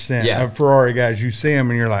 95% Yeah. of Ferrari guys. You see them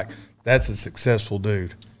and you're like, that's a successful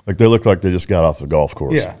dude. Like they look like they just got off the golf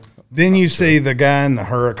course. Yeah. Then you see the guy in the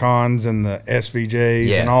Huracans and the SVJs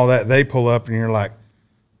Yeah. and all that. They pull up and you're like,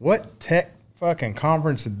 what tech fucking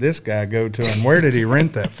conference did this guy go to and where did he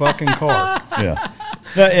rent that fucking car? Yeah.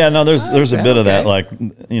 Yeah, no, there's a bit of that, okay. like,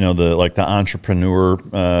 you know, the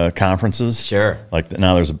entrepreneur conferences. Sure. Like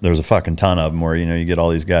now there's a fucking ton of them where, you know, you get all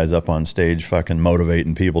these guys up on stage fucking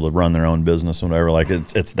motivating people to run their own business and whatever. Like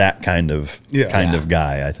it's that kind of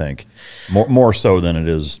guy, I think. More so than it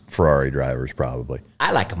is Ferrari drivers, probably.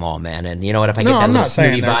 I like them all, man. And you know what? If I get that little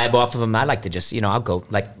snooty vibe off of them, I like to just, you know, I'll go.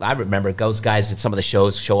 Like I remember those guys at some of the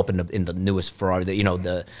shows show up in the newest Ferrari, you know,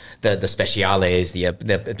 the Speciales,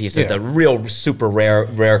 the pieces, the real super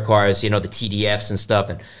rare cars, you know, the TDFs and stuff.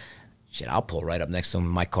 And shit, I'll pull right up next to him in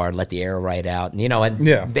my car, let the air right out, and you know,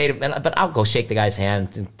 but I'll go shake the guy's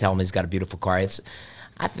hand and tell him he's got a beautiful car.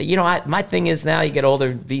 My thing is now you get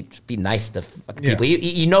older, be nice to fucking people.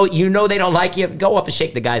 You know they don't like you. Go up and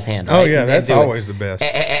shake the guy's hand. Right? Oh yeah, that's always the best.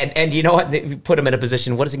 And you know what? You put him in a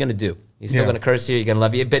position. What is he going to do? He's still going to curse you. He's going to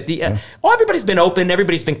love you. But everybody's been open.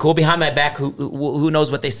 Everybody's been cool behind my back. Who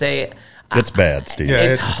knows what they say? It's bad, Steve.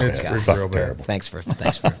 Yeah, it's real bad. terrible. Thanks for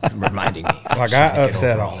reminding me. Like I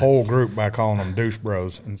upset a whole group by calling them douche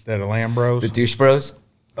bros instead of Lambros. The douche bros.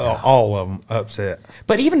 All of them upset.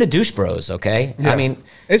 But even the douche bros, okay? Yeah. I mean,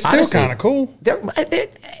 it's still kind of cool. They're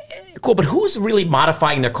cool, but who's really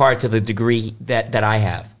modifying their car to the degree that I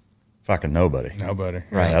have? Fucking nobody.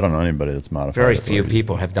 Right. I don't know anybody that's modified. Very few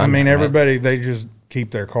people have done. I mean, that, everybody they just keep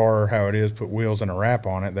their car how it is, put wheels and a wrap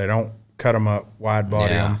on it. They don't cut them up, wide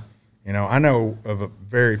body them. You know, I know of a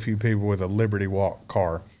very few people with a Liberty Walk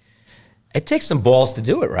car. It takes some balls to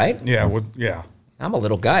do it, right? Yeah, I'm a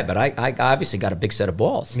little guy, but I obviously got a big set of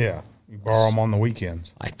balls. Yeah, you borrow them on the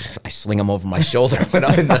weekends. I sling them over my shoulder when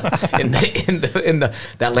I'm in the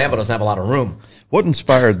that Lambo doesn't have a lot of room. What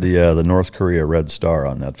inspired the North Korea Red Star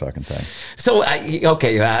on that fucking thing? So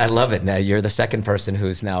I love it. Now you're the second person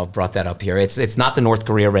who's now brought that up here. It's not the North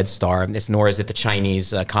Korea Red Star. Nor is it the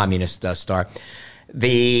Chinese communist star.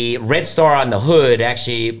 The red star on the hood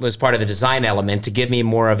actually was part of the design element to give me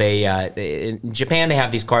more of a. In Japan, they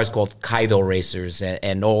have these cars called Kaido racers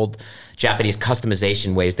and old Japanese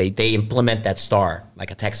customization ways. They implement that star, like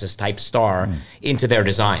a Texas type star, into their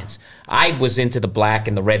designs. I was into the black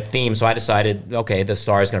and the red theme, so I decided, okay, the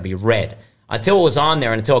star is going to be red. Until it was on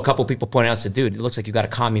there, and until a couple people pointed out, said, "Dude, it looks like you got a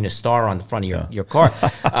communist star on the front of your car."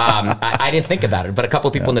 I didn't think about it, but a couple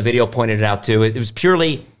people in the video pointed it out too. It was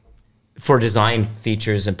purely for design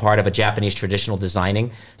features and part of a Japanese traditional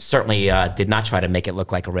designing. Certainly did not try to make it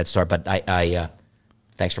look like a red star, but I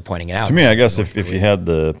thanks for pointing it out. To me, I guess if you had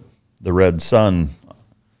the red sun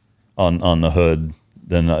on the hood,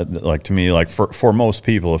 then like to me, like for most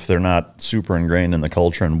people, if they're not super ingrained in the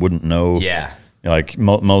culture and wouldn't know, like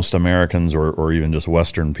most Americans or even just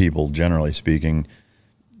Western people, generally speaking,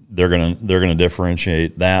 they're gonna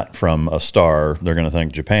differentiate that from a star. They're gonna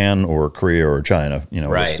think Japan or Korea or China, you know,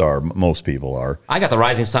 with a star. Most people are. I got the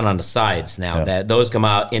rising sun on the sides now. That those come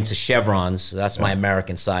out into chevrons. So that's my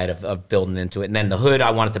American side of building into it. And then the hood,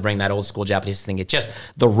 I wanted to bring that old school Japanese thing. It just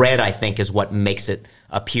the red, I think, is what makes it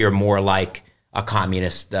appear more like a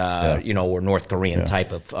communist, you know, or North Korean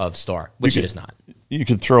type of star, which it is not. You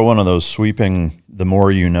could throw one of those sweeping, the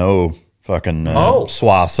more you know, fucking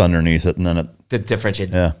swaths underneath it, and then it. To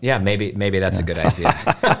differentiate. Yeah, maybe that's a good idea.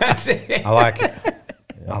 I like it.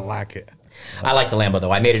 I like it. I like the Lambo,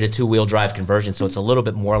 though. I made it a two-wheel drive conversion, so it's a little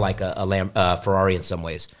bit more like a Ferrari in some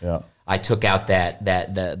ways. Yeah. I took out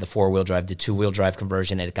the four-wheel drive, the two-wheel drive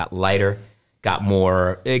conversion, and it got lighter,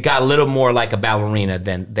 it got a little more like a ballerina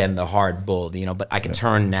than the hard bull, you know, but I can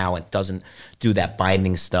turn now. It doesn't do that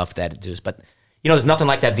binding stuff that it does. But, you know, there's nothing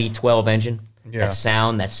like that V12 engine, that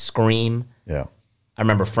sound, that scream. Yeah. I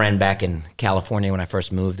remember a friend back in California when I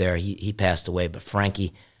first moved there. He passed away, but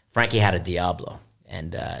Frankie had a Diablo,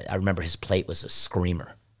 and I remember his plate was a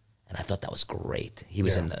Screamer, and I thought that was great. He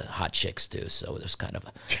was into hot chicks too, so there's kind of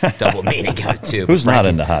a double meaning of it too. Who's not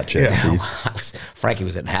into hot chicks? Frankie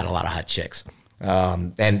had a lot of hot chicks,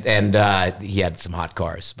 and he had some hot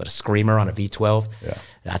cars, but a Screamer on a V12. Yeah,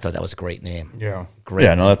 I thought that was a great name. Yeah, great.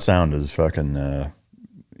 Yeah, no, that sound is fucking.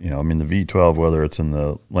 You know, I mean, the V12, whether it's in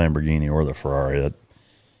the Lamborghini or the Ferrari, that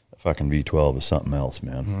fucking V12 is something else,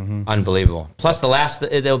 man. Unbelievable. Plus,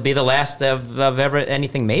 it'll be the last of ever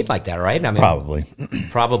anything made like that, right? I mean,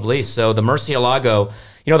 probably. So the Murcielago,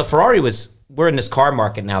 you know, the Ferrari we're in this car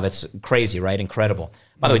market now that's crazy, right? Incredible.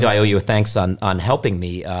 By the way, do I owe you a thanks on helping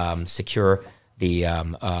me secure the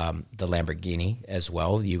Lamborghini as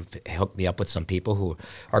well. You've hooked me up with some people who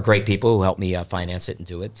are great people who helped me finance it and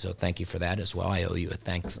do it. So thank you for that as well. I owe you a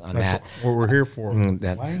thanks on that. What we're here for.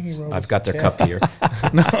 I've got their cup here.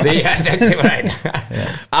 That's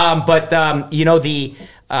what but you know, the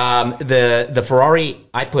Ferrari,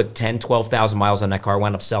 I put 10, 12,000 miles on that car,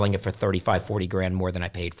 wound up selling it for 35, 40 grand more than I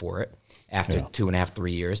paid for it. after 2.5,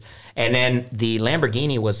 3 years. And then the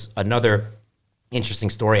Lamborghini was another interesting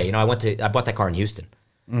story. You know, I bought that car in Houston.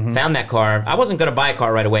 Found that car. I wasn't going to buy a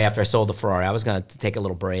car right away after I sold the Ferrari. I was going to take a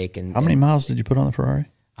little break. And how many miles did you put on the Ferrari?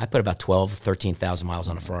 I put about 13,000 miles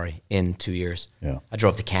on a Ferrari in 2 years. Yeah. I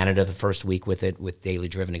drove to Canada the first week with it, with Daily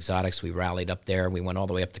Driven Exotics. We rallied up there. We went all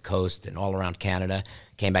the way up the coast and all around Canada.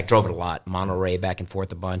 Came back, drove it a lot, Monterey, back and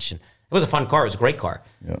forth a bunch. And it was a fun car. It was a great car.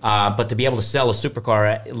 Yeah. But to be able to sell a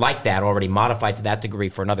supercar like that, already modified to that degree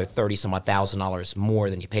for another $30-some-odd thousand more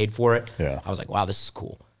than you paid for it, I was like, wow, this is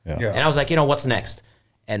cool. Yeah. Yeah. And I was like, you know, what's next?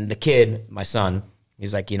 And the kid, my son,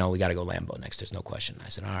 he's like, you know, we got to go Lambo next. There's no question. I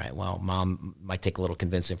said, all right, well, Mom, might take a little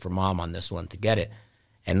convincing for Mom on this one to get it.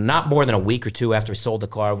 And not more than a week or two after we sold the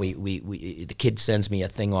car, the kid sends me a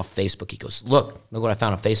thing off Facebook. He goes, look what I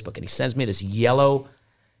found on Facebook. And he sends me this yellow,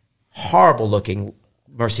 horrible-looking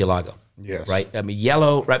Murcielago. Yes. Right? I mean,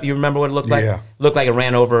 yellow, right? You remember what it looked like? Yeah. Looked like it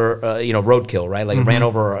ran over, roadkill, right? Like it ran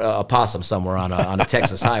over a possum somewhere on a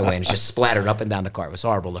Texas highway, and it's just splattered up and down the car. It was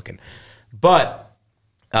horrible looking. But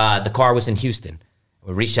the car was in Houston.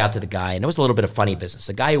 We reached out to the guy, and it was a little bit of funny business.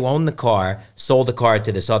 The guy who owned the car sold the car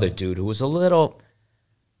to this other dude who was a little,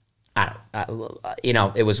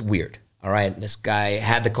 it was weird. All right, this guy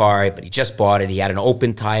had the car, but he just bought it. He had an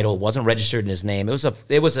open title, wasn't registered in his name.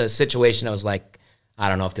 It was a situation that was like, I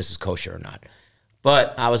don't know if this is kosher or not.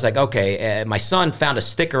 But I was like, okay. My son found a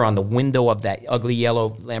sticker on the window of that ugly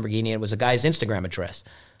yellow Lamborghini, and it was a guy's Instagram address.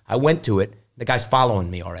 I went to it. The guy's following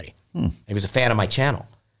me already. He was a fan of my channel,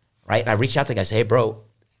 right? And I reached out to the guy, say, hey, bro,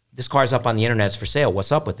 this car's up on the internet. It's for sale.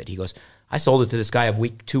 What's up with it? He goes, I sold it to this guy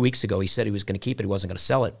 2 weeks ago. He said he was going to keep it. He wasn't going to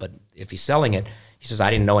sell it. But if he's selling it, he says, I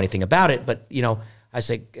didn't know anything about it. But, I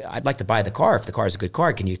say, I'd like to buy the car. If the car is a good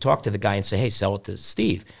car, can you talk to the guy and say, hey, sell it to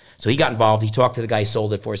Steve? So he got involved. He talked to the guy he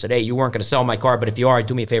sold it for. He said, hey, you weren't going to sell my car, but if you are,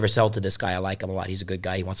 do me a favor, sell it to this guy. I like him a lot. He's a good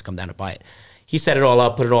guy. He wants to come down and buy it. He set it all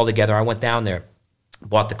up, put it all together. I went down there,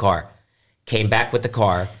 bought the car, came back with the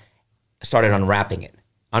car, started unwrapping it.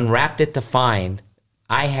 Unwrapped it to find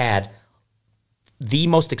I had the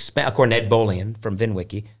most expensive, according to Ed Bolian from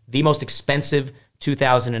VinWiki, the most expensive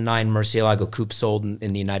 2009 Murcielago coupe sold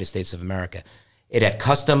in the United States of America. It had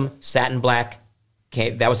custom satin black.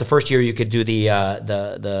 That was the first year you could do the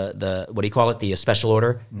what do you call it? The special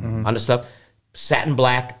order on the stuff. Satin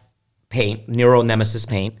black paint, Nero Nemesis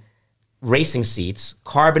paint, racing seats,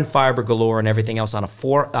 carbon fiber galore, and everything else on a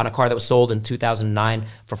car that was sold in 2009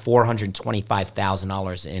 for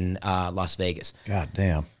 $425,000 in Las Vegas. God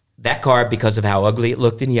damn. That car, because of how ugly it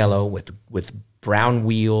looked in yellow with brown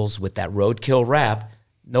wheels, with that roadkill wrap,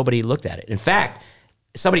 nobody looked at it. In fact,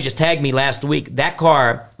 somebody just tagged me last week. That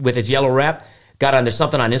car with its yellow wrap got on, there's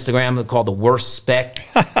something on Instagram called the worst spec.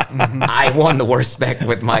 I won the worst spec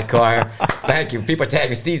with my car. Thank you. People are tagging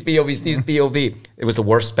me, Steve's POV, Steve's POV. It was the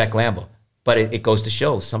worst spec Lambo. But it goes to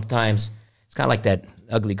show, sometimes it's kind of like that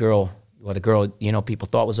ugly girl, or the girl, people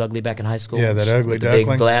thought was ugly back in high school. Yeah, that ugly with the duckling.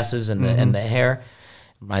 big glasses and the hair.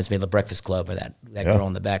 Reminds me of the Breakfast Club, or that girl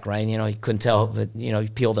in the back, right? You couldn't tell, but you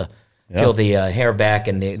peel the hair back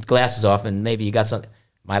and the glasses off, and maybe you got something.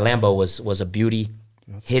 My Lambo was a beauty,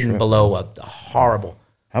 hidden below a horrible.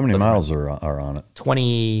 How many miles are on it?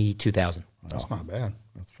 22,000. That's not bad.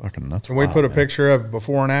 That's Can we put a picture of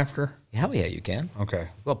before and after? Hell yeah, you can. Okay.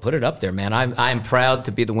 Well, put it up there, man. I'm proud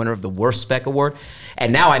to be the winner of the worst spec award,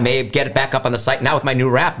 and now I may get it back up on the site now with my new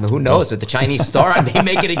wrap. Who knows? With the Chinese star, I may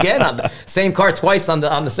make it again on the same car twice on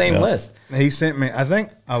the same list. He sent me. I think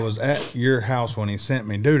I was at your house when he sent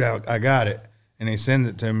me, dude. I got it, and he sent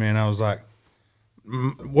it to me, and I was like,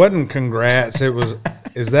 wasn't congrats. It was.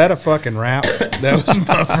 Is that a fucking wrap? That was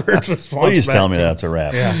my first response. Please tell me that's a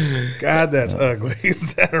wrap. Yeah. God, that's ugly.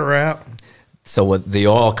 Is that a wrap? So what the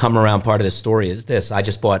all come around part of this story is this. I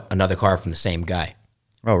just bought another car from the same guy.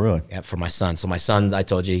 Oh, really? Yeah, for my son. So my son, I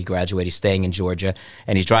told you, he graduated. He's staying in Georgia,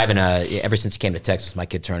 and he's driving ever since he came to Texas, my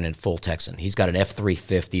kid turned in full Texan. He's got an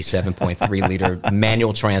F350 7.3 liter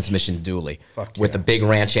manual transmission dually with a big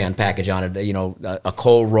ranch hand package on it, a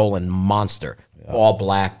coal rolling monster, all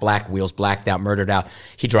black wheels, blacked out, murdered out.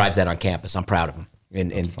 He drives that on campus. I'm proud of him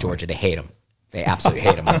in Georgia. They hate him. They absolutely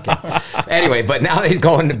hate him. Anyway, but now he's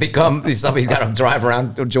going to become somebody's got to drive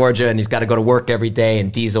around Georgia, and he's got to go to work every day, and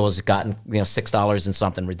diesel has gotten $6 and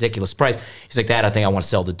something ridiculous price. He's like, Dad, I think I want to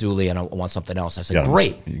sell the dually and I want something else. I said,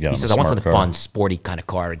 great. He says, I want something fun, sporty kind of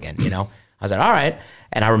car again. I was like, all right.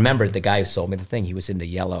 And I remembered the guy who sold me the thing. He was in the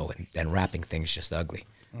yellow and wrapping things just ugly.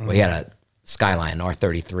 Well, he had a Skyline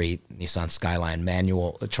R33 Nissan Skyline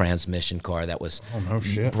manual transmission car that was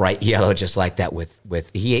bright yellow, just like that. With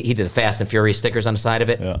he did the Fast and Furious stickers on the side of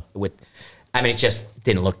it. Yeah. It just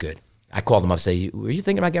didn't look good. I called him up, say, were you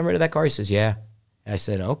thinking about getting rid of that car? He says, yeah. I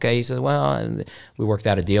said, okay. He said, well, and we worked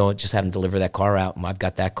out a deal. Just had him deliver that car out. And I've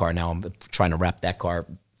got that car now. I'm trying to wrap that car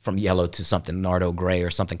from yellow to something Nardo gray or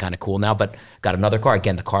something kind of cool now. But got another car.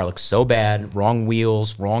 Again, the car looks so bad. Wrong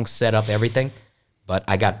wheels, wrong setup, everything. But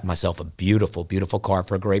I got myself a beautiful, beautiful car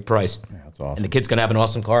for a great price. Yeah, that's awesome. And the kid's going to have an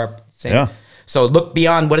awesome car. Same. Yeah. So look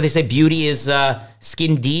beyond, what do they say? Beauty is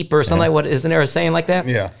skin deep or something like what? Isn't there a saying like that?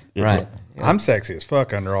 Yeah. Right. I'm sexy as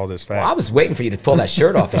fuck under all this fat. Well, I was waiting for you to pull that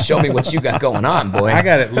shirt off and show me what you got going on, boy. I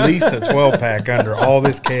got at least a 12-pack under all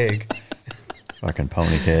this keg. Fucking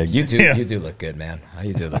pony keg. You do look good, man.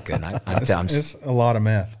 You do look good. It's a lot of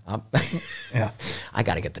meth. Yeah. I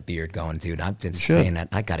got to get the beard going, dude. I've been saying that.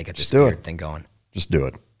 I got to get this do it. beard thing going. Just do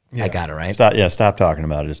it. Yeah. I got it, right? Stop talking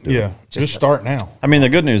about it. Just do it. Yeah. Just start now. I mean, the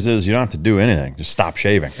good news is you don't have to do anything. Just stop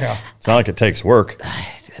shaving. Yeah. It's not like it takes work.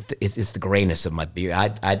 It's the grayness of my beard.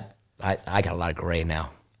 I got a lot of gray now.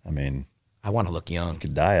 I mean, I want to look young. you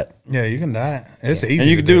could dye it. Yeah, you can dye it. It's easy. And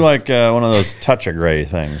you to could do like one of those touch of gray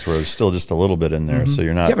things where there's still just a little bit in there. So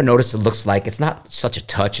you're not. You ever notice it looks like it's not such a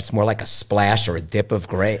touch? It's more like a splash or a dip of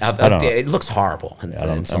gray. It looks horrible in a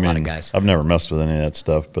lot of guys. I've never messed with any of that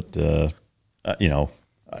stuff, but you know,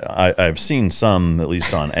 I've seen some, at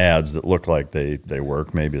least on ads, that look like they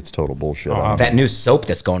work. Maybe it's total bullshit. That new soap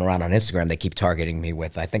that's going around on Instagram, they keep targeting me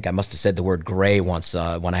with. I think I must have said the word gray once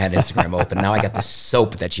when I had Instagram open. Now I got this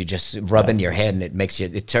soap that you just rub into your head and it makes you.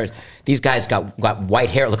 It turns. These guys got white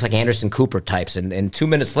hair. It looks like Anderson Cooper types. And 2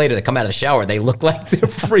 minutes later, they come out of the shower. They look like they're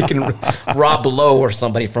freaking Rob Lowe or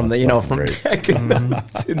somebody from the from back in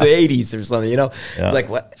the 80s or something. Like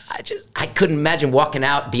what? I couldn't imagine walking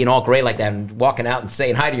out being all gray like that and walking out and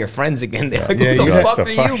saying hi to your friends again. Like, what the fuck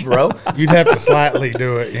are you, bro? You'd have to slightly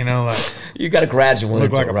do it, like you got to gradually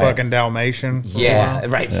look like a fucking Dalmatian. Yeah,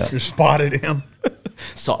 right. Yeah. You spotted him.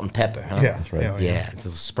 Salt and pepper, huh? Yeah, that's right. Yeah, a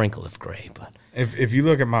little sprinkle of gray, but if you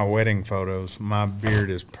look at my wedding photos, my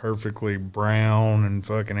beard is perfectly brown and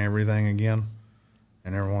fucking everything again,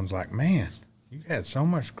 and everyone's like, "Man, you had so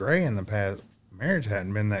much gray in the past. Marriage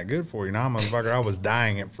hadn't been that good for you." Nah, motherfucker, I was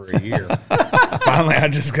dyeing it for a year. Finally, I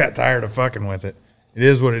just got tired of fucking with it. It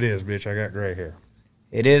is what it is, bitch. I got gray hair.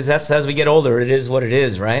 it is. That's as we get older. It is what it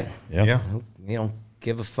is, right? Yep. Yeah. You don't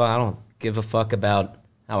give a fuck. I don't give a fuck about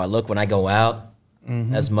how I look when I go out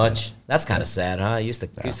as much. That's kind of sad, huh? I used to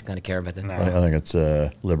kind of care about that. I think it's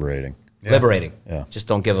liberating. Yeah. Liberating. Yeah. Just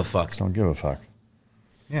don't give a fuck. Just don't give a fuck.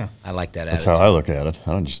 Yeah. I like that That's attitude. how I look at it.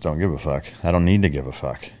 I just don't give a fuck. I don't need to give a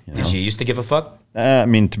fuck. Did you used to give a fuck? I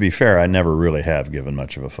mean, to be fair, I never really have given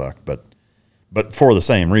much of a fuck, but for the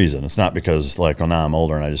same reason. It's not because, like, well, now I'm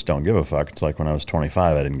older and I just don't give a fuck. It's like when I was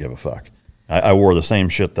 25, I didn't give a fuck. I wore the same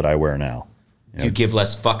shit that I wear now. Do you give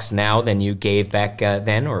less fucks now than you gave back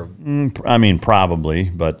then, or? I mean, probably,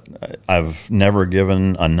 but I've never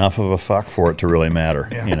given enough of a fuck for it to really matter,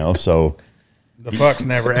 so... The fucks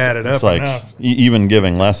never added up It's like, enough. even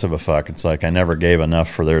giving less of a fuck, it's like I never gave enough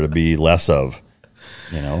for there to be less of,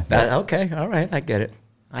 Okay, all right, I get it.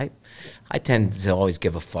 I tend to always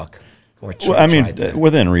give a fuck. Or Well, I mean,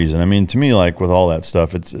 within reason. I mean, to me, like with all that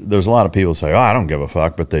stuff, there's a lot of people say, "Oh, I don't give a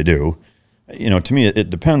fuck," but they do. To me, it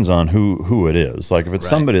depends on who it is. Like if it's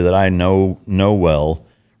somebody that I know well,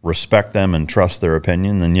 respect them and trust their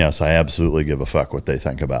opinion, then yes, I absolutely give a fuck what they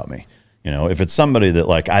think about me. If it's somebody that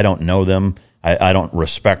like I don't know them, I don't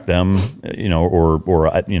respect them,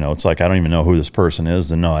 or it's like I don't even know who this person is,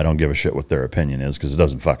 then no, I don't give a shit what their opinion is because it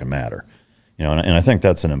doesn't fucking matter. And I think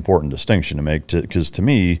that's an important distinction to make because to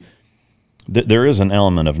me, there is an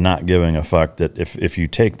element of not giving a fuck that if you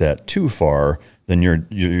take that too far, then you're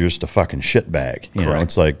just a fucking shitbag.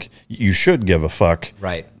 It's like you should give a fuck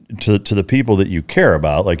right to the people that you care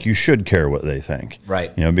about. Like you should care what they think.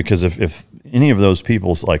 Right. Because if any of those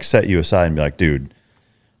people like set you aside and be like, dude,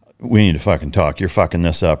 we need to fucking talk. You're fucking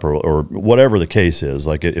this up or whatever the case is.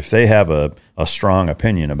 Like if they have a strong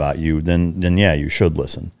opinion about you, then yeah, you should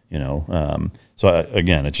listen, So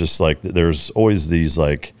again, it's just like there's always these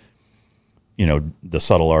like, the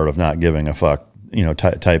subtle art of not giving a fuck,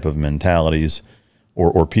 type of mentalities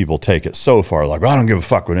or people take it so far. Like, well, I don't give a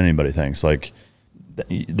fuck what anybody thinks. Like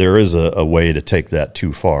there is a way to take that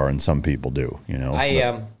too far and some people do,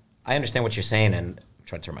 I understand what you're saying, and I'm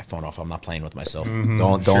trying to turn my phone off. I'm not playing with myself.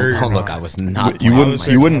 Don't Sure look. I was not. You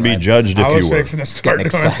wouldn't be judged if I was you were. fixing to start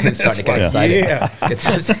Getting doing excited, this. starting to get excited.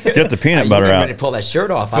 Yeah. Get the peanut You butter were out. ready to pull that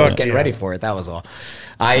shirt off. I was Fuck getting yeah. ready for it. That was all.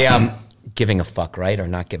 Giving a fuck, right, or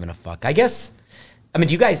not giving a fuck. I guess. I mean,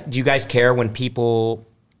 do you guys care when people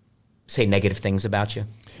say negative things about you?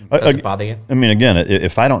 Does it bother you? I mean, again,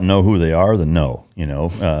 if I don't know who they are, then no,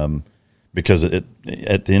 because at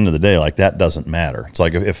the end of the day, like that doesn't matter. It's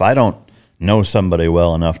like if I don't know somebody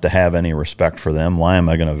well enough to have any respect for them, why am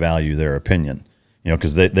I going to value their opinion? you know,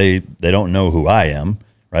 because they don't know who I am,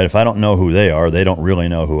 right? If I don't know who they are, they don't really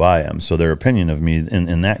know who I am. So their opinion of me,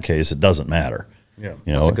 in that case, it doesn't matter. Yeah,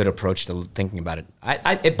 you know, that's a good approach to thinking about it.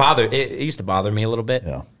 It used to bother me a little bit.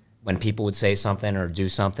 Yeah. When people would say something or do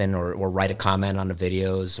something or write a comment on the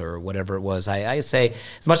videos or whatever it was, I say,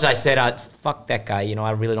 as much as I said, fuck that guy, you know,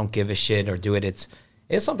 I really don't give a shit or do it.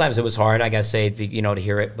 Sometimes it was hard, I gotta say, you know, to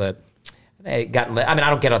hear it, but I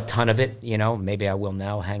don't get a ton of it, you know. Maybe I will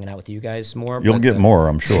now, hanging out with you guys more. You'll get more,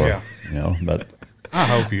 I'm sure. Yeah. You know, but I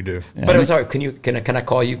hope you do. But it was hard. Can I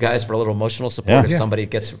call you guys for a little emotional support if somebody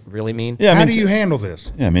gets really mean? Yeah, How do you handle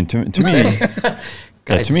this? Yeah, I mean, to me,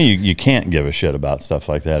 Guys. to me, you can't give a shit about stuff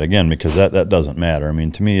like that again, because that doesn't matter. I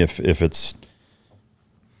mean, to me, if it's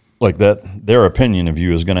like that, their opinion of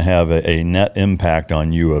you is going to have a net impact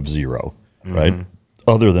on you of 0, right?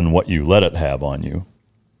 Other than what you let it have on you.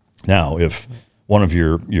 Now, if one of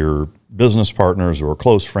your business partners or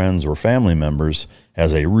close friends or family members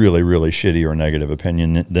has a really, really shitty or negative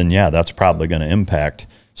opinion, then yeah, that's probably going to impact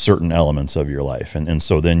certain elements of your life. And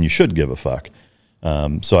so then you should give a fuck.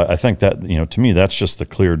 So I think that, you know, to me, that's just the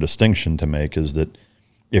clear distinction to make, is that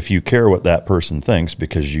if you care what that person thinks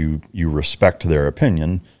because you respect their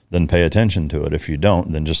opinion, then pay attention to it. If you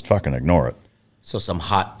don't, then just fucking ignore it. So some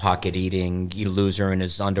hot pocket eating, you loser in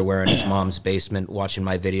his underwear in his mom's basement watching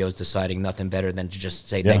my videos, deciding nothing better than to just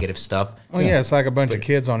say negative stuff. Well, yeah, it's like a bunch of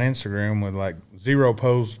kids on Instagram with like 0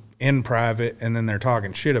 posts in private, and then they're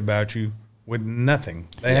talking shit about you with nothing.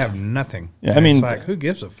 They have nothing. Yeah, And I mean, it's like, who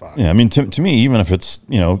gives a fuck? Yeah, I mean, to me, even if it's,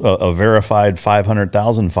 you know, a verified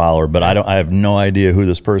 500,000 follower, but I have no idea who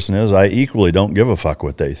this person is, I equally don't give a fuck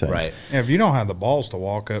what they think. Right. Yeah, if you don't have the balls to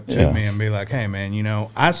walk up to me and be like, hey, man, you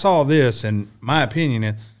know, I saw this, and my opinion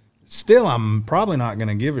is, still, I'm probably not going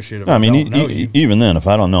to give a shit if I don't know you. Even then, if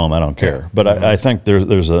I don't know them, I don't care. But I think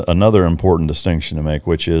there's another important distinction to make,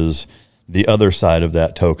 which is the other side of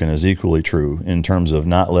that token is equally true in terms of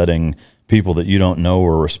not letting people that you don't know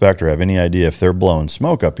or respect or have any idea if they're blowing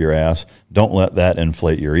smoke up your ass. Don't let that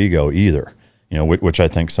inflate your ego either. You know, which I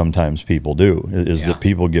think sometimes people do, is that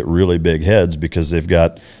people get really big heads because they've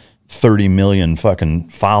got 30 million fucking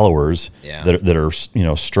followers that are, you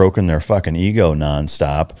know, stroking their fucking ego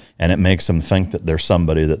nonstop, and it makes them think that they're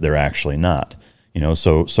somebody that they're actually not. You know,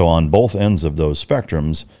 so on both ends of those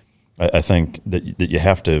spectrums, I think that you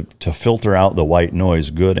have to filter out the white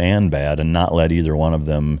noise, good and bad, and not let either one of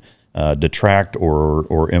them detract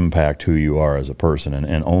or impact who you are as a person,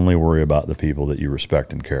 and only worry about the people that you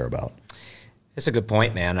respect and care about. It's a good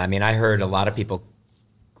point, man. I mean, I heard a lot of people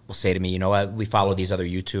will say to me, you know, we follow these other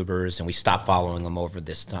YouTubers and we stopped following them over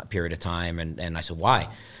this period of time. And I said, why?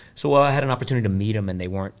 So, well, I had an opportunity to meet them, and they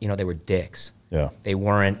weren't, you know, they were dicks. Yeah. They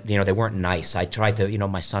weren't, you know, they weren't nice. I tried to, you know,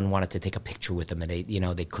 my son wanted to take a picture with them, and they, you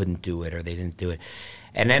know, they couldn't do it, or they didn't do it.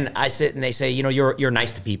 And then I sit and they say, you know, you're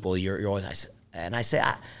nice to people. You're always, I say,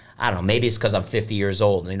 I don't know, maybe it's because I'm 50 years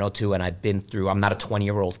old, you know, too, and I've been through, I'm not a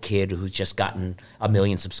 20-year-old kid who's just gotten 1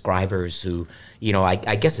 million subscribers who, you know, I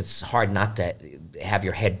guess it's hard not to have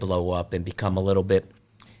your head blow up and become a little bit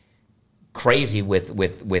crazy with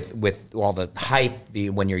all the hype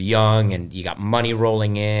when you're young and you got money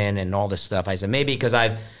rolling in and all this stuff. I said, maybe because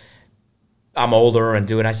I'm older and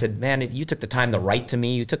doing. I said, man, you took the time to write to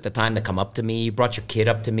me. You took the time to come up to me. You brought your kid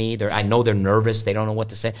up to me. I know they're nervous. They don't know what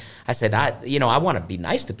to say. I said, I want to be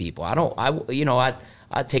nice to people.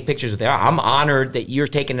 I take pictures with them. I'm honored that you're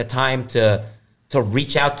taking the time to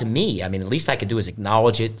reach out to me. I mean, at least I could do is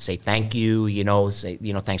acknowledge it, say thank you, you know, say,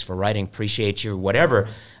 you know, thanks for writing, appreciate you, whatever.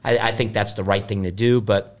 I think that's the right thing to do.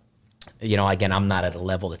 But, you know, again, I'm not at a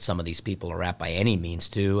level that some of these people are at by any means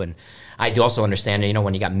too. And I do also understand, you know,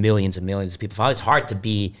 when you got millions and millions of people following, it's hard to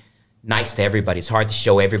be nice to everybody. It's hard to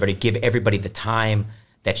show everybody, give everybody the time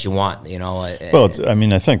that you want, you know. Well, I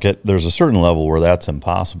mean, I think there's a certain level where that's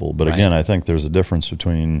impossible. But again, I think there's a difference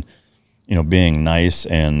between, you know, being nice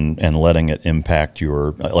and letting it impact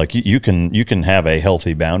your, like you can have a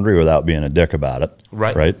healthy boundary without being a dick about it.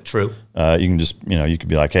 Right. Right. True. You can just, you know, you could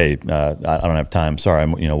be like, hey, I don't have time. Sorry.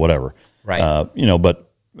 I'm, you know, whatever. Right. You know,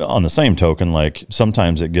 but on the same token, like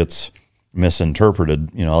sometimes it gets misinterpreted.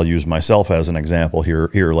 You know, I'll use myself as an example here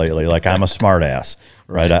lately. Like I'm a smart ass,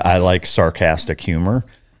 right? I like sarcastic humor.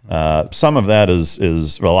 Some of that is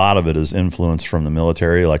a lot of it is influenced from the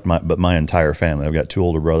military, but my entire family, I've got 2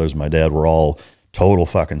 older brothers, my dad, we're all total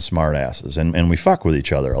fucking smart asses, and we fuck with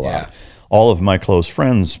each other a lot. Yeah. All of my close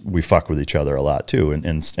friends, we fuck with each other a lot too.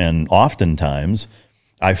 And oftentimes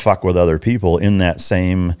I fuck with other people in that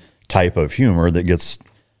same type of humor that gets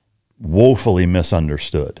woefully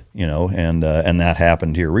misunderstood, you know, and that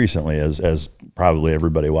happened here recently, as probably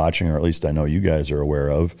everybody watching, or at least I know you guys are aware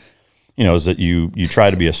of. you know, is that you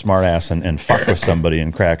try to be a smart ass and fuck with somebody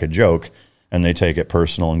and crack a joke, and they take it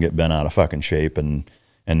personal and get bent out of fucking shape, and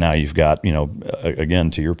now you've got, you know,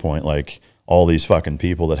 again, to your point, like all these fucking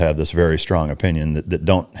people that have this very strong opinion that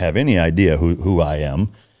don't have any idea who I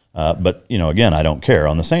am. But, you know, again, I don't care.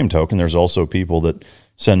 On the same token, there's also people that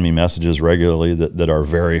send me messages regularly that are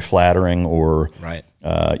very flattering or, right.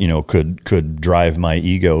 You know, could drive my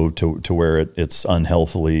ego to where it's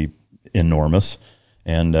unhealthily enormous.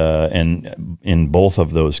 And in both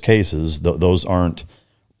of those cases, those aren't,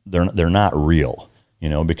 they're not real. You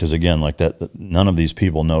know, because again, like that, none of these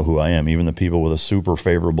people know who I am. Even the people with a super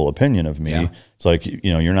favorable opinion of me, it's like,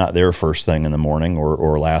 you know, you're not there first thing in the morning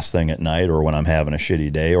or last thing at night, or when I'm having a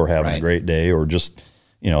shitty day or having a great day, or just,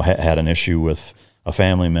 you know, had an issue with a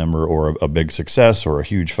family member or a big success or a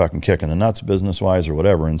huge fucking kick in the nuts business wise or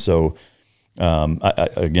whatever. And so,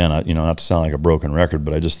 again, you know, not to sound like a broken record,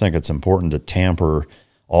 but I just think it's important to tamper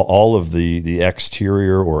all of the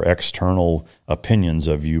exterior or external opinions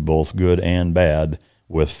of you, both good and bad,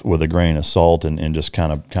 with a grain of salt, and just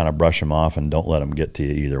kind of brush them off, and don't let them get to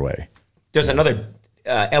you either way. There's another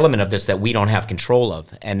element of this that we don't have control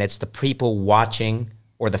of, and it's the people watching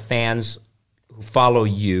or the fans who follow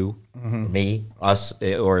you, me, us,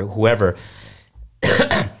 or whoever.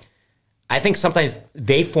 I think sometimes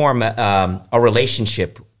they form a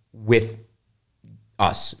relationship with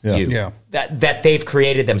us, you, that they've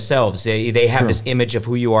created themselves. They have this image of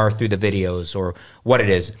who you are through the videos or what it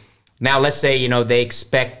is. Now, let's say, you know, they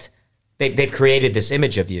expect, they've created this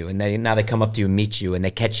image of you, and now they come up to you and meet you, and they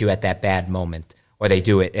catch you at that bad moment, or they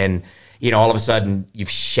do it, and, you know, all of a sudden you've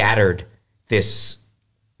shattered this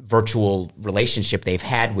virtual relationship they've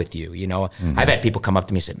had with you. You know, I've had people come up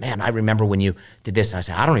to me and say, man, I remember when you did this. And I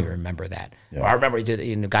said, I don't even remember that. Or I remember,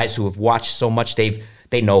 you know, guys who have watched so much, they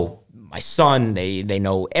know my son, they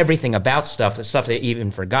know everything about stuff, the stuff they even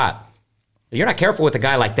forgot. You're not careful with a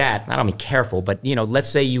guy like that. I don't mean careful, but, you know, let's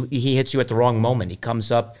say he hits you at the wrong moment. He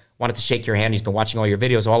comes up, wanted to shake your hand. He's been watching all your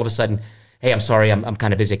videos. All of a sudden, hey, I'm sorry, I'm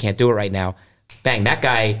kind of busy. I can't do it right now. Bang, that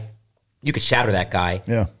guy, you could shatter that guy.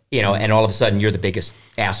 Yeah. You know, and all of a sudden you're the biggest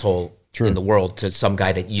asshole in the world to some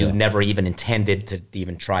guy that you never even intended to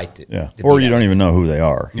even try to. Yeah. To or you don't even know who they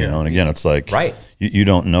are. You know, and again, it's like you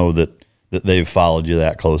don't know that they've followed you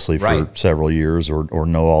that closely for several years, or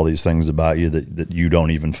know all these things about you that you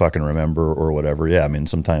don't even fucking remember or whatever. Yeah, I mean,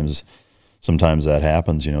 sometimes that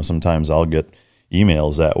happens. You know, sometimes I'll get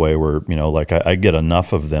emails that way where, you know, like I get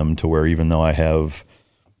enough of them to where even though I have,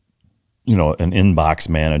 you know, an inbox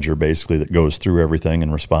manager basically that goes through everything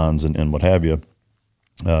and responds and what have you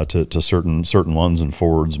to certain ones and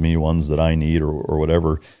forwards me ones that I need or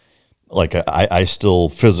whatever. Like I still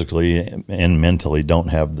physically and mentally don't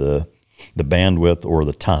have the bandwidth or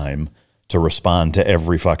the time to respond to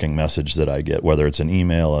every fucking message that I get, whether it's an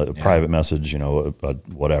email, a private message, you know,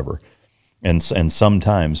 whatever. And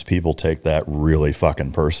sometimes people take that really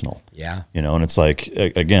fucking personal. Yeah. You know, and it's like,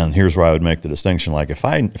 again, here's where I would make the distinction. Like if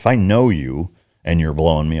I know you and you're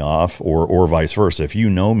blowing me off, or vice versa, if you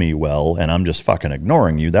know me well and I'm just fucking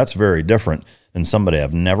ignoring you, that's very different than somebody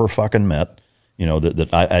I've never fucking met. You know,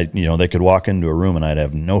 that I you know, they could walk into a room and I'd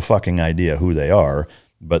have no fucking idea who they are.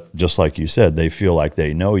 But just like you said, they feel like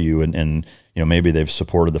they know you, and you know, maybe they've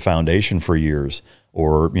supported the foundation for years,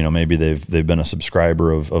 or, you know, maybe they've been a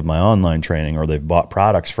subscriber of my online training, or they've bought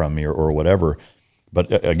products from me or whatever.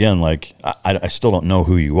 But again, like I still don't know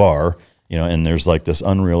who you are, you know, and there's like this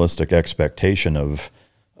unrealistic expectation of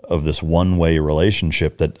this one-way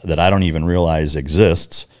relationship that I don't even realize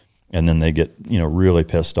exists. And then they get, you know, really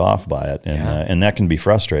pissed off by it. And that can be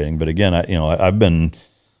frustrating. But again, I've been,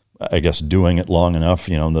 I guess, doing it long enough.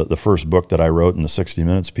 You know, the first book that I wrote in the 60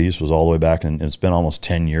 Minutes piece was all the way back, and it's been almost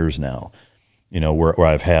 10 years now, you know, where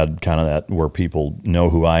I've had kind of that, where people know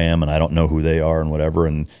who I am and I don't know who they are and whatever.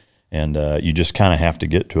 And you just kind of have to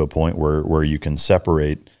get to a point where you can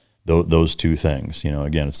separate those two things. You know,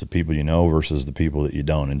 again, it's the people you know versus the people that you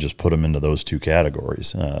don't, and just put them into those two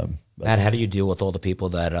categories. Matt, how do you deal with all the people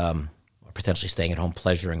that are potentially staying at home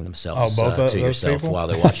pleasuring themselves to yourself while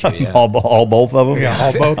they watch you? Yeah. all both of them? Yeah,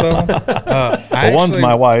 all both of them. Well, one's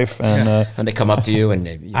my wife, and they come up to you and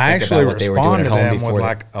you I think actually about what they were doing respond at to home them before with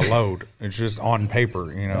like a load. It's just on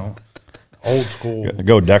paper, you know, old school.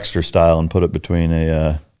 Go Dexter style and put it between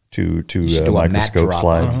a two microscope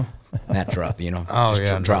slides. Mat drop, you know. Oh, just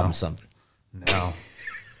yeah, drop them something. No.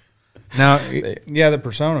 Now, the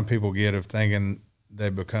persona people get of thinking they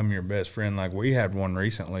become your best friend. Like we had one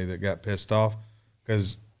recently that got pissed off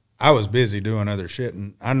because I was busy doing other shit,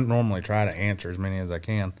 and I normally try to answer as many as I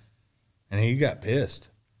can. And he got pissed.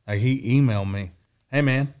 Like he emailed me, "Hey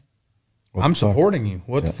man, I'm supporting you.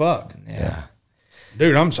 What the fuck?" Yeah.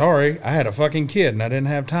 Dude, I'm sorry. I had a fucking kid, and I didn't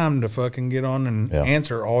have time to fucking get on and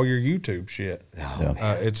answer all your YouTube shit.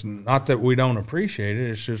 It's not that we don't appreciate it.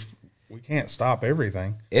 It's just we can't stop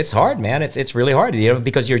everything. It's hard, man. It's really hard,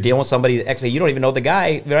 because you're dealing with somebody. You don't even know the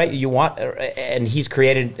guy, right? You want, and he's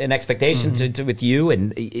created an expectation to with you,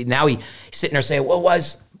 and now he's sitting there saying, "Well, why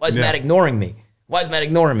is Matt ignoring me? Why is Matt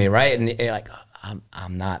ignoring me?" Right? And you're like,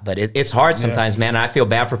 I'm not. But it's hard sometimes, man. I feel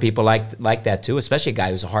bad for people like that too, especially a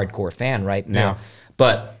guy who's a hardcore fan right now.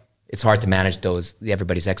 But it's hard to manage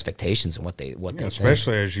everybody's expectations and what they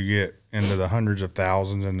especially as you get into the hundreds of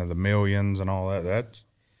thousands, into the millions and all that.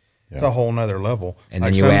 It's a whole nother level. And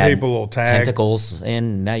then some people will tag tentacles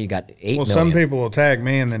in. Now you got 8 million. Some people will tag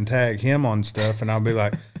me and then tag him on stuff, and I'll be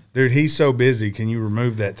like, dude, he's so busy. Can you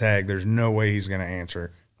remove that tag? There's no way he's going to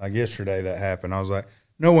answer. Like yesterday that happened. I was like,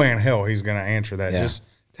 no way in hell he's going to answer that. Just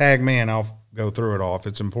tag me and I'll go through it all. If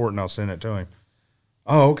it's important, I'll send it to him.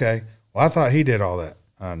 Oh, okay. Well, I thought he did all that.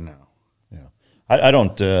 No. Yeah. I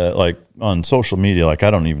don't, like on social media, like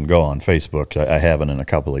I don't even go on Facebook. I haven't in a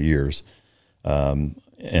couple of years.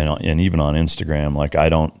 And even on Instagram, like I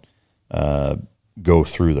don't go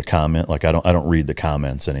through the comment. Like I don't read the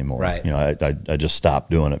comments anymore. Right. I just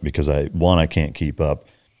stopped doing it because I can't keep up,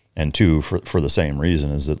 and two, for the same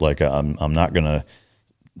reason, is that like I'm not gonna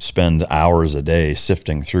spend hours a day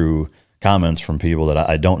sifting through comments from people that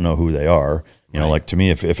I don't know who they are. Like to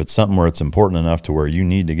me, if it's something where it's important enough to where you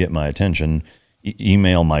need to get my attention,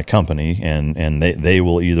 email my company and they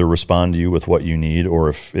will either respond to you with what you need, or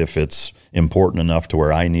if it's important enough to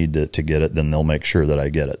where I need to get it, then they'll make sure that I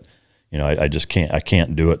get it. I just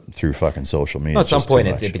can't do it through fucking social media. Well, at some point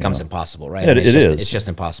it becomes impossible, right? It is. It's just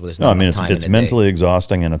impossible. There's it's mentally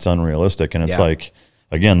exhausting and it's unrealistic. And it's like,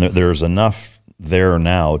 again, there's enough there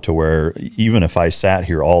now to where even if I sat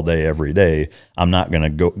here all day, every day, I'm not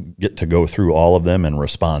going to get to go through all of them and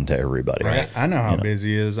respond to everybody. Right. I know how busy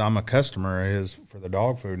he is. I'm a customer of his for the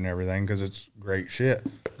dog food and everything because it's great shit.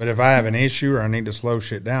 But if I have an issue or I need to slow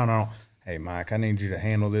shit down, hey, Mike, I need you to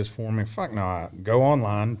handle this for me. Fuck no. I go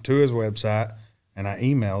online to his website and I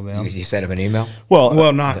email them. You sent him an email?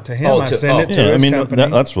 Well, not to him. I send it to his company.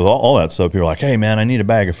 That's with all that stuff. People are like, hey, man, I need a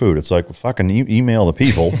bag of food. It's like, well, fucking email the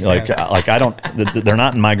people. like I don't, they're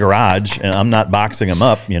not in my garage and I'm not boxing them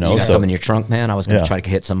up, You got some in your trunk, man? I was going to try to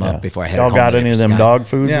hit some up before I head home. Y'all got any of them dog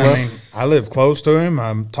foods left? I live close to him.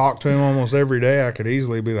 I talk to him almost every day. I could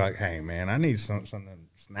easily be like, hey, man, I need some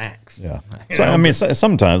snacks. Yeah.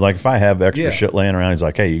 Sometimes, like if I have extra shit laying around, he's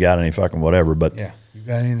like, hey, you got any fucking whatever? But you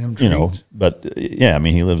got any of them treats? But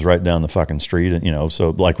he lives right down the fucking street, and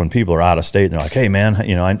so like when people are out of state, they're like, hey man,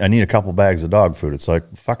 I need a couple bags of dog food. It's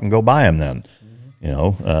like, fucking go buy them then.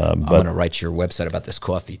 I'm gonna write your website about this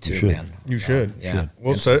coffee too, man. You should. Yeah,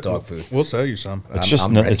 we'll sell dog food. We'll sell you some. It's just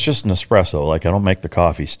an espresso. Like I don't make the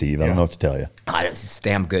coffee, Steve. I don't know what to tell you. It's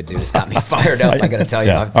damn good, dude. It's got me fired up. I gotta tell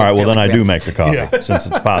you. All right, well then I do make the coffee since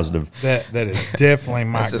it's positive. That is definitely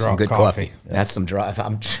my drop some good coffee. That's some drop.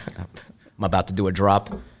 I'm about to do a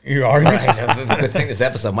drop. You are? Good thing this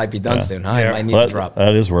episode might be done soon. I might need a drop.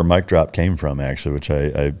 That is where Mic Drop came from, actually, which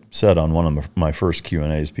I said on one of my first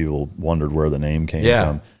Q&As. People wondered where the name came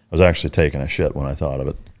from. I was actually taking a shit when I thought of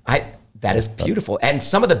it. That is beautiful. And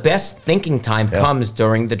some of the best thinking time comes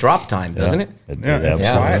during the drop time, doesn't it?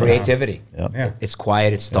 Creativity. Yeah. It's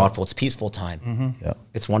quiet, it's thoughtful, it's peaceful time. Mm-hmm. Yeah.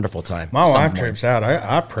 It's wonderful time. My wife trips out.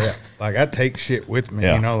 I prep. Like I take shit with me,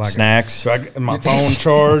 like snacks. So I get my phone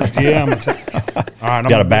charged. I'm gonna take. All right,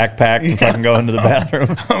 got a backpack if I can go into the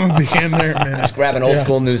bathroom. I'm gonna be in there a minute. Just grab an old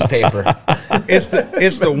school newspaper. It's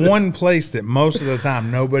the one place that most of the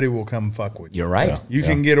time nobody will come fuck with you. You're right. You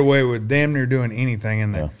can get away with damn near doing anything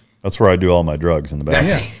in there. That's where I do all my drugs, in the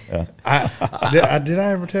bathroom. Did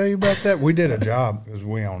I ever tell you about that? We did a job because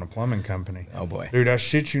we own a plumbing company. Oh boy, dude! I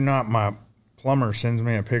shit you not. My plumber sends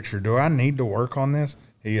me a picture. Do I need to work on this?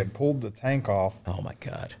 He had pulled the tank off. Oh my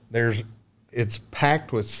god! It's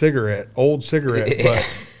packed with old cigarette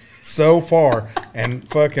butts, so far, and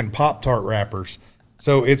fucking Pop-Tart wrappers.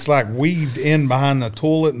 So it's like weaved in behind the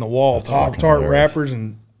toilet and the wall. Pop-Tart wrappers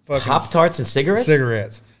and fucking Pop-Tarts and cigarettes.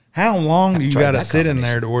 Cigarettes. How long do you got to sit in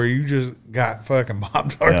there to where you just got fucking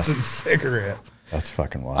Pop-Tarts and cigarettes? That's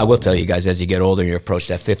fucking wild. I will tell you guys, as you get older, you approach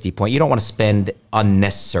that 50 point, you don't want to spend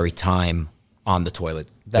unnecessary time on the toilet.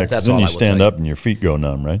 That's then all you I will stand tell up and your feet go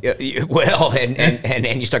numb, right? Well,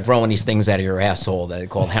 and you start growing these things out of your asshole that are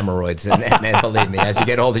called hemorrhoids. And believe me, as you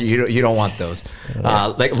get older, you don't want those.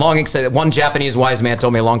 One Japanese wise man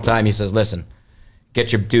told me a long time, he says, listen,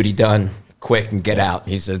 get your duty done quick and get out.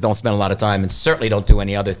 He says, don't spend a lot of time and certainly don't do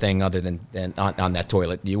any other thing other than on that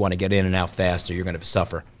toilet. You want to get in and out fast or you're going to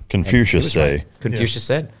suffer. Confucius said. Confucius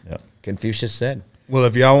said. Well,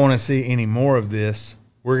 if y'all want to see any more of this,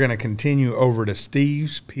 we're going to continue over to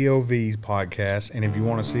Steve's POV podcast. And if you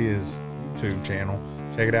want to see his YouTube channel,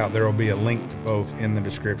 check it out. There will be a link to both in the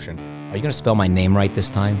description. Are you going to spell my name right this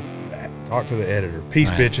time? Talk to the editor.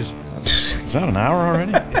 Peace, bitches. Is that an hour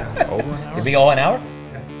already? Over an hour? Did we go an hour?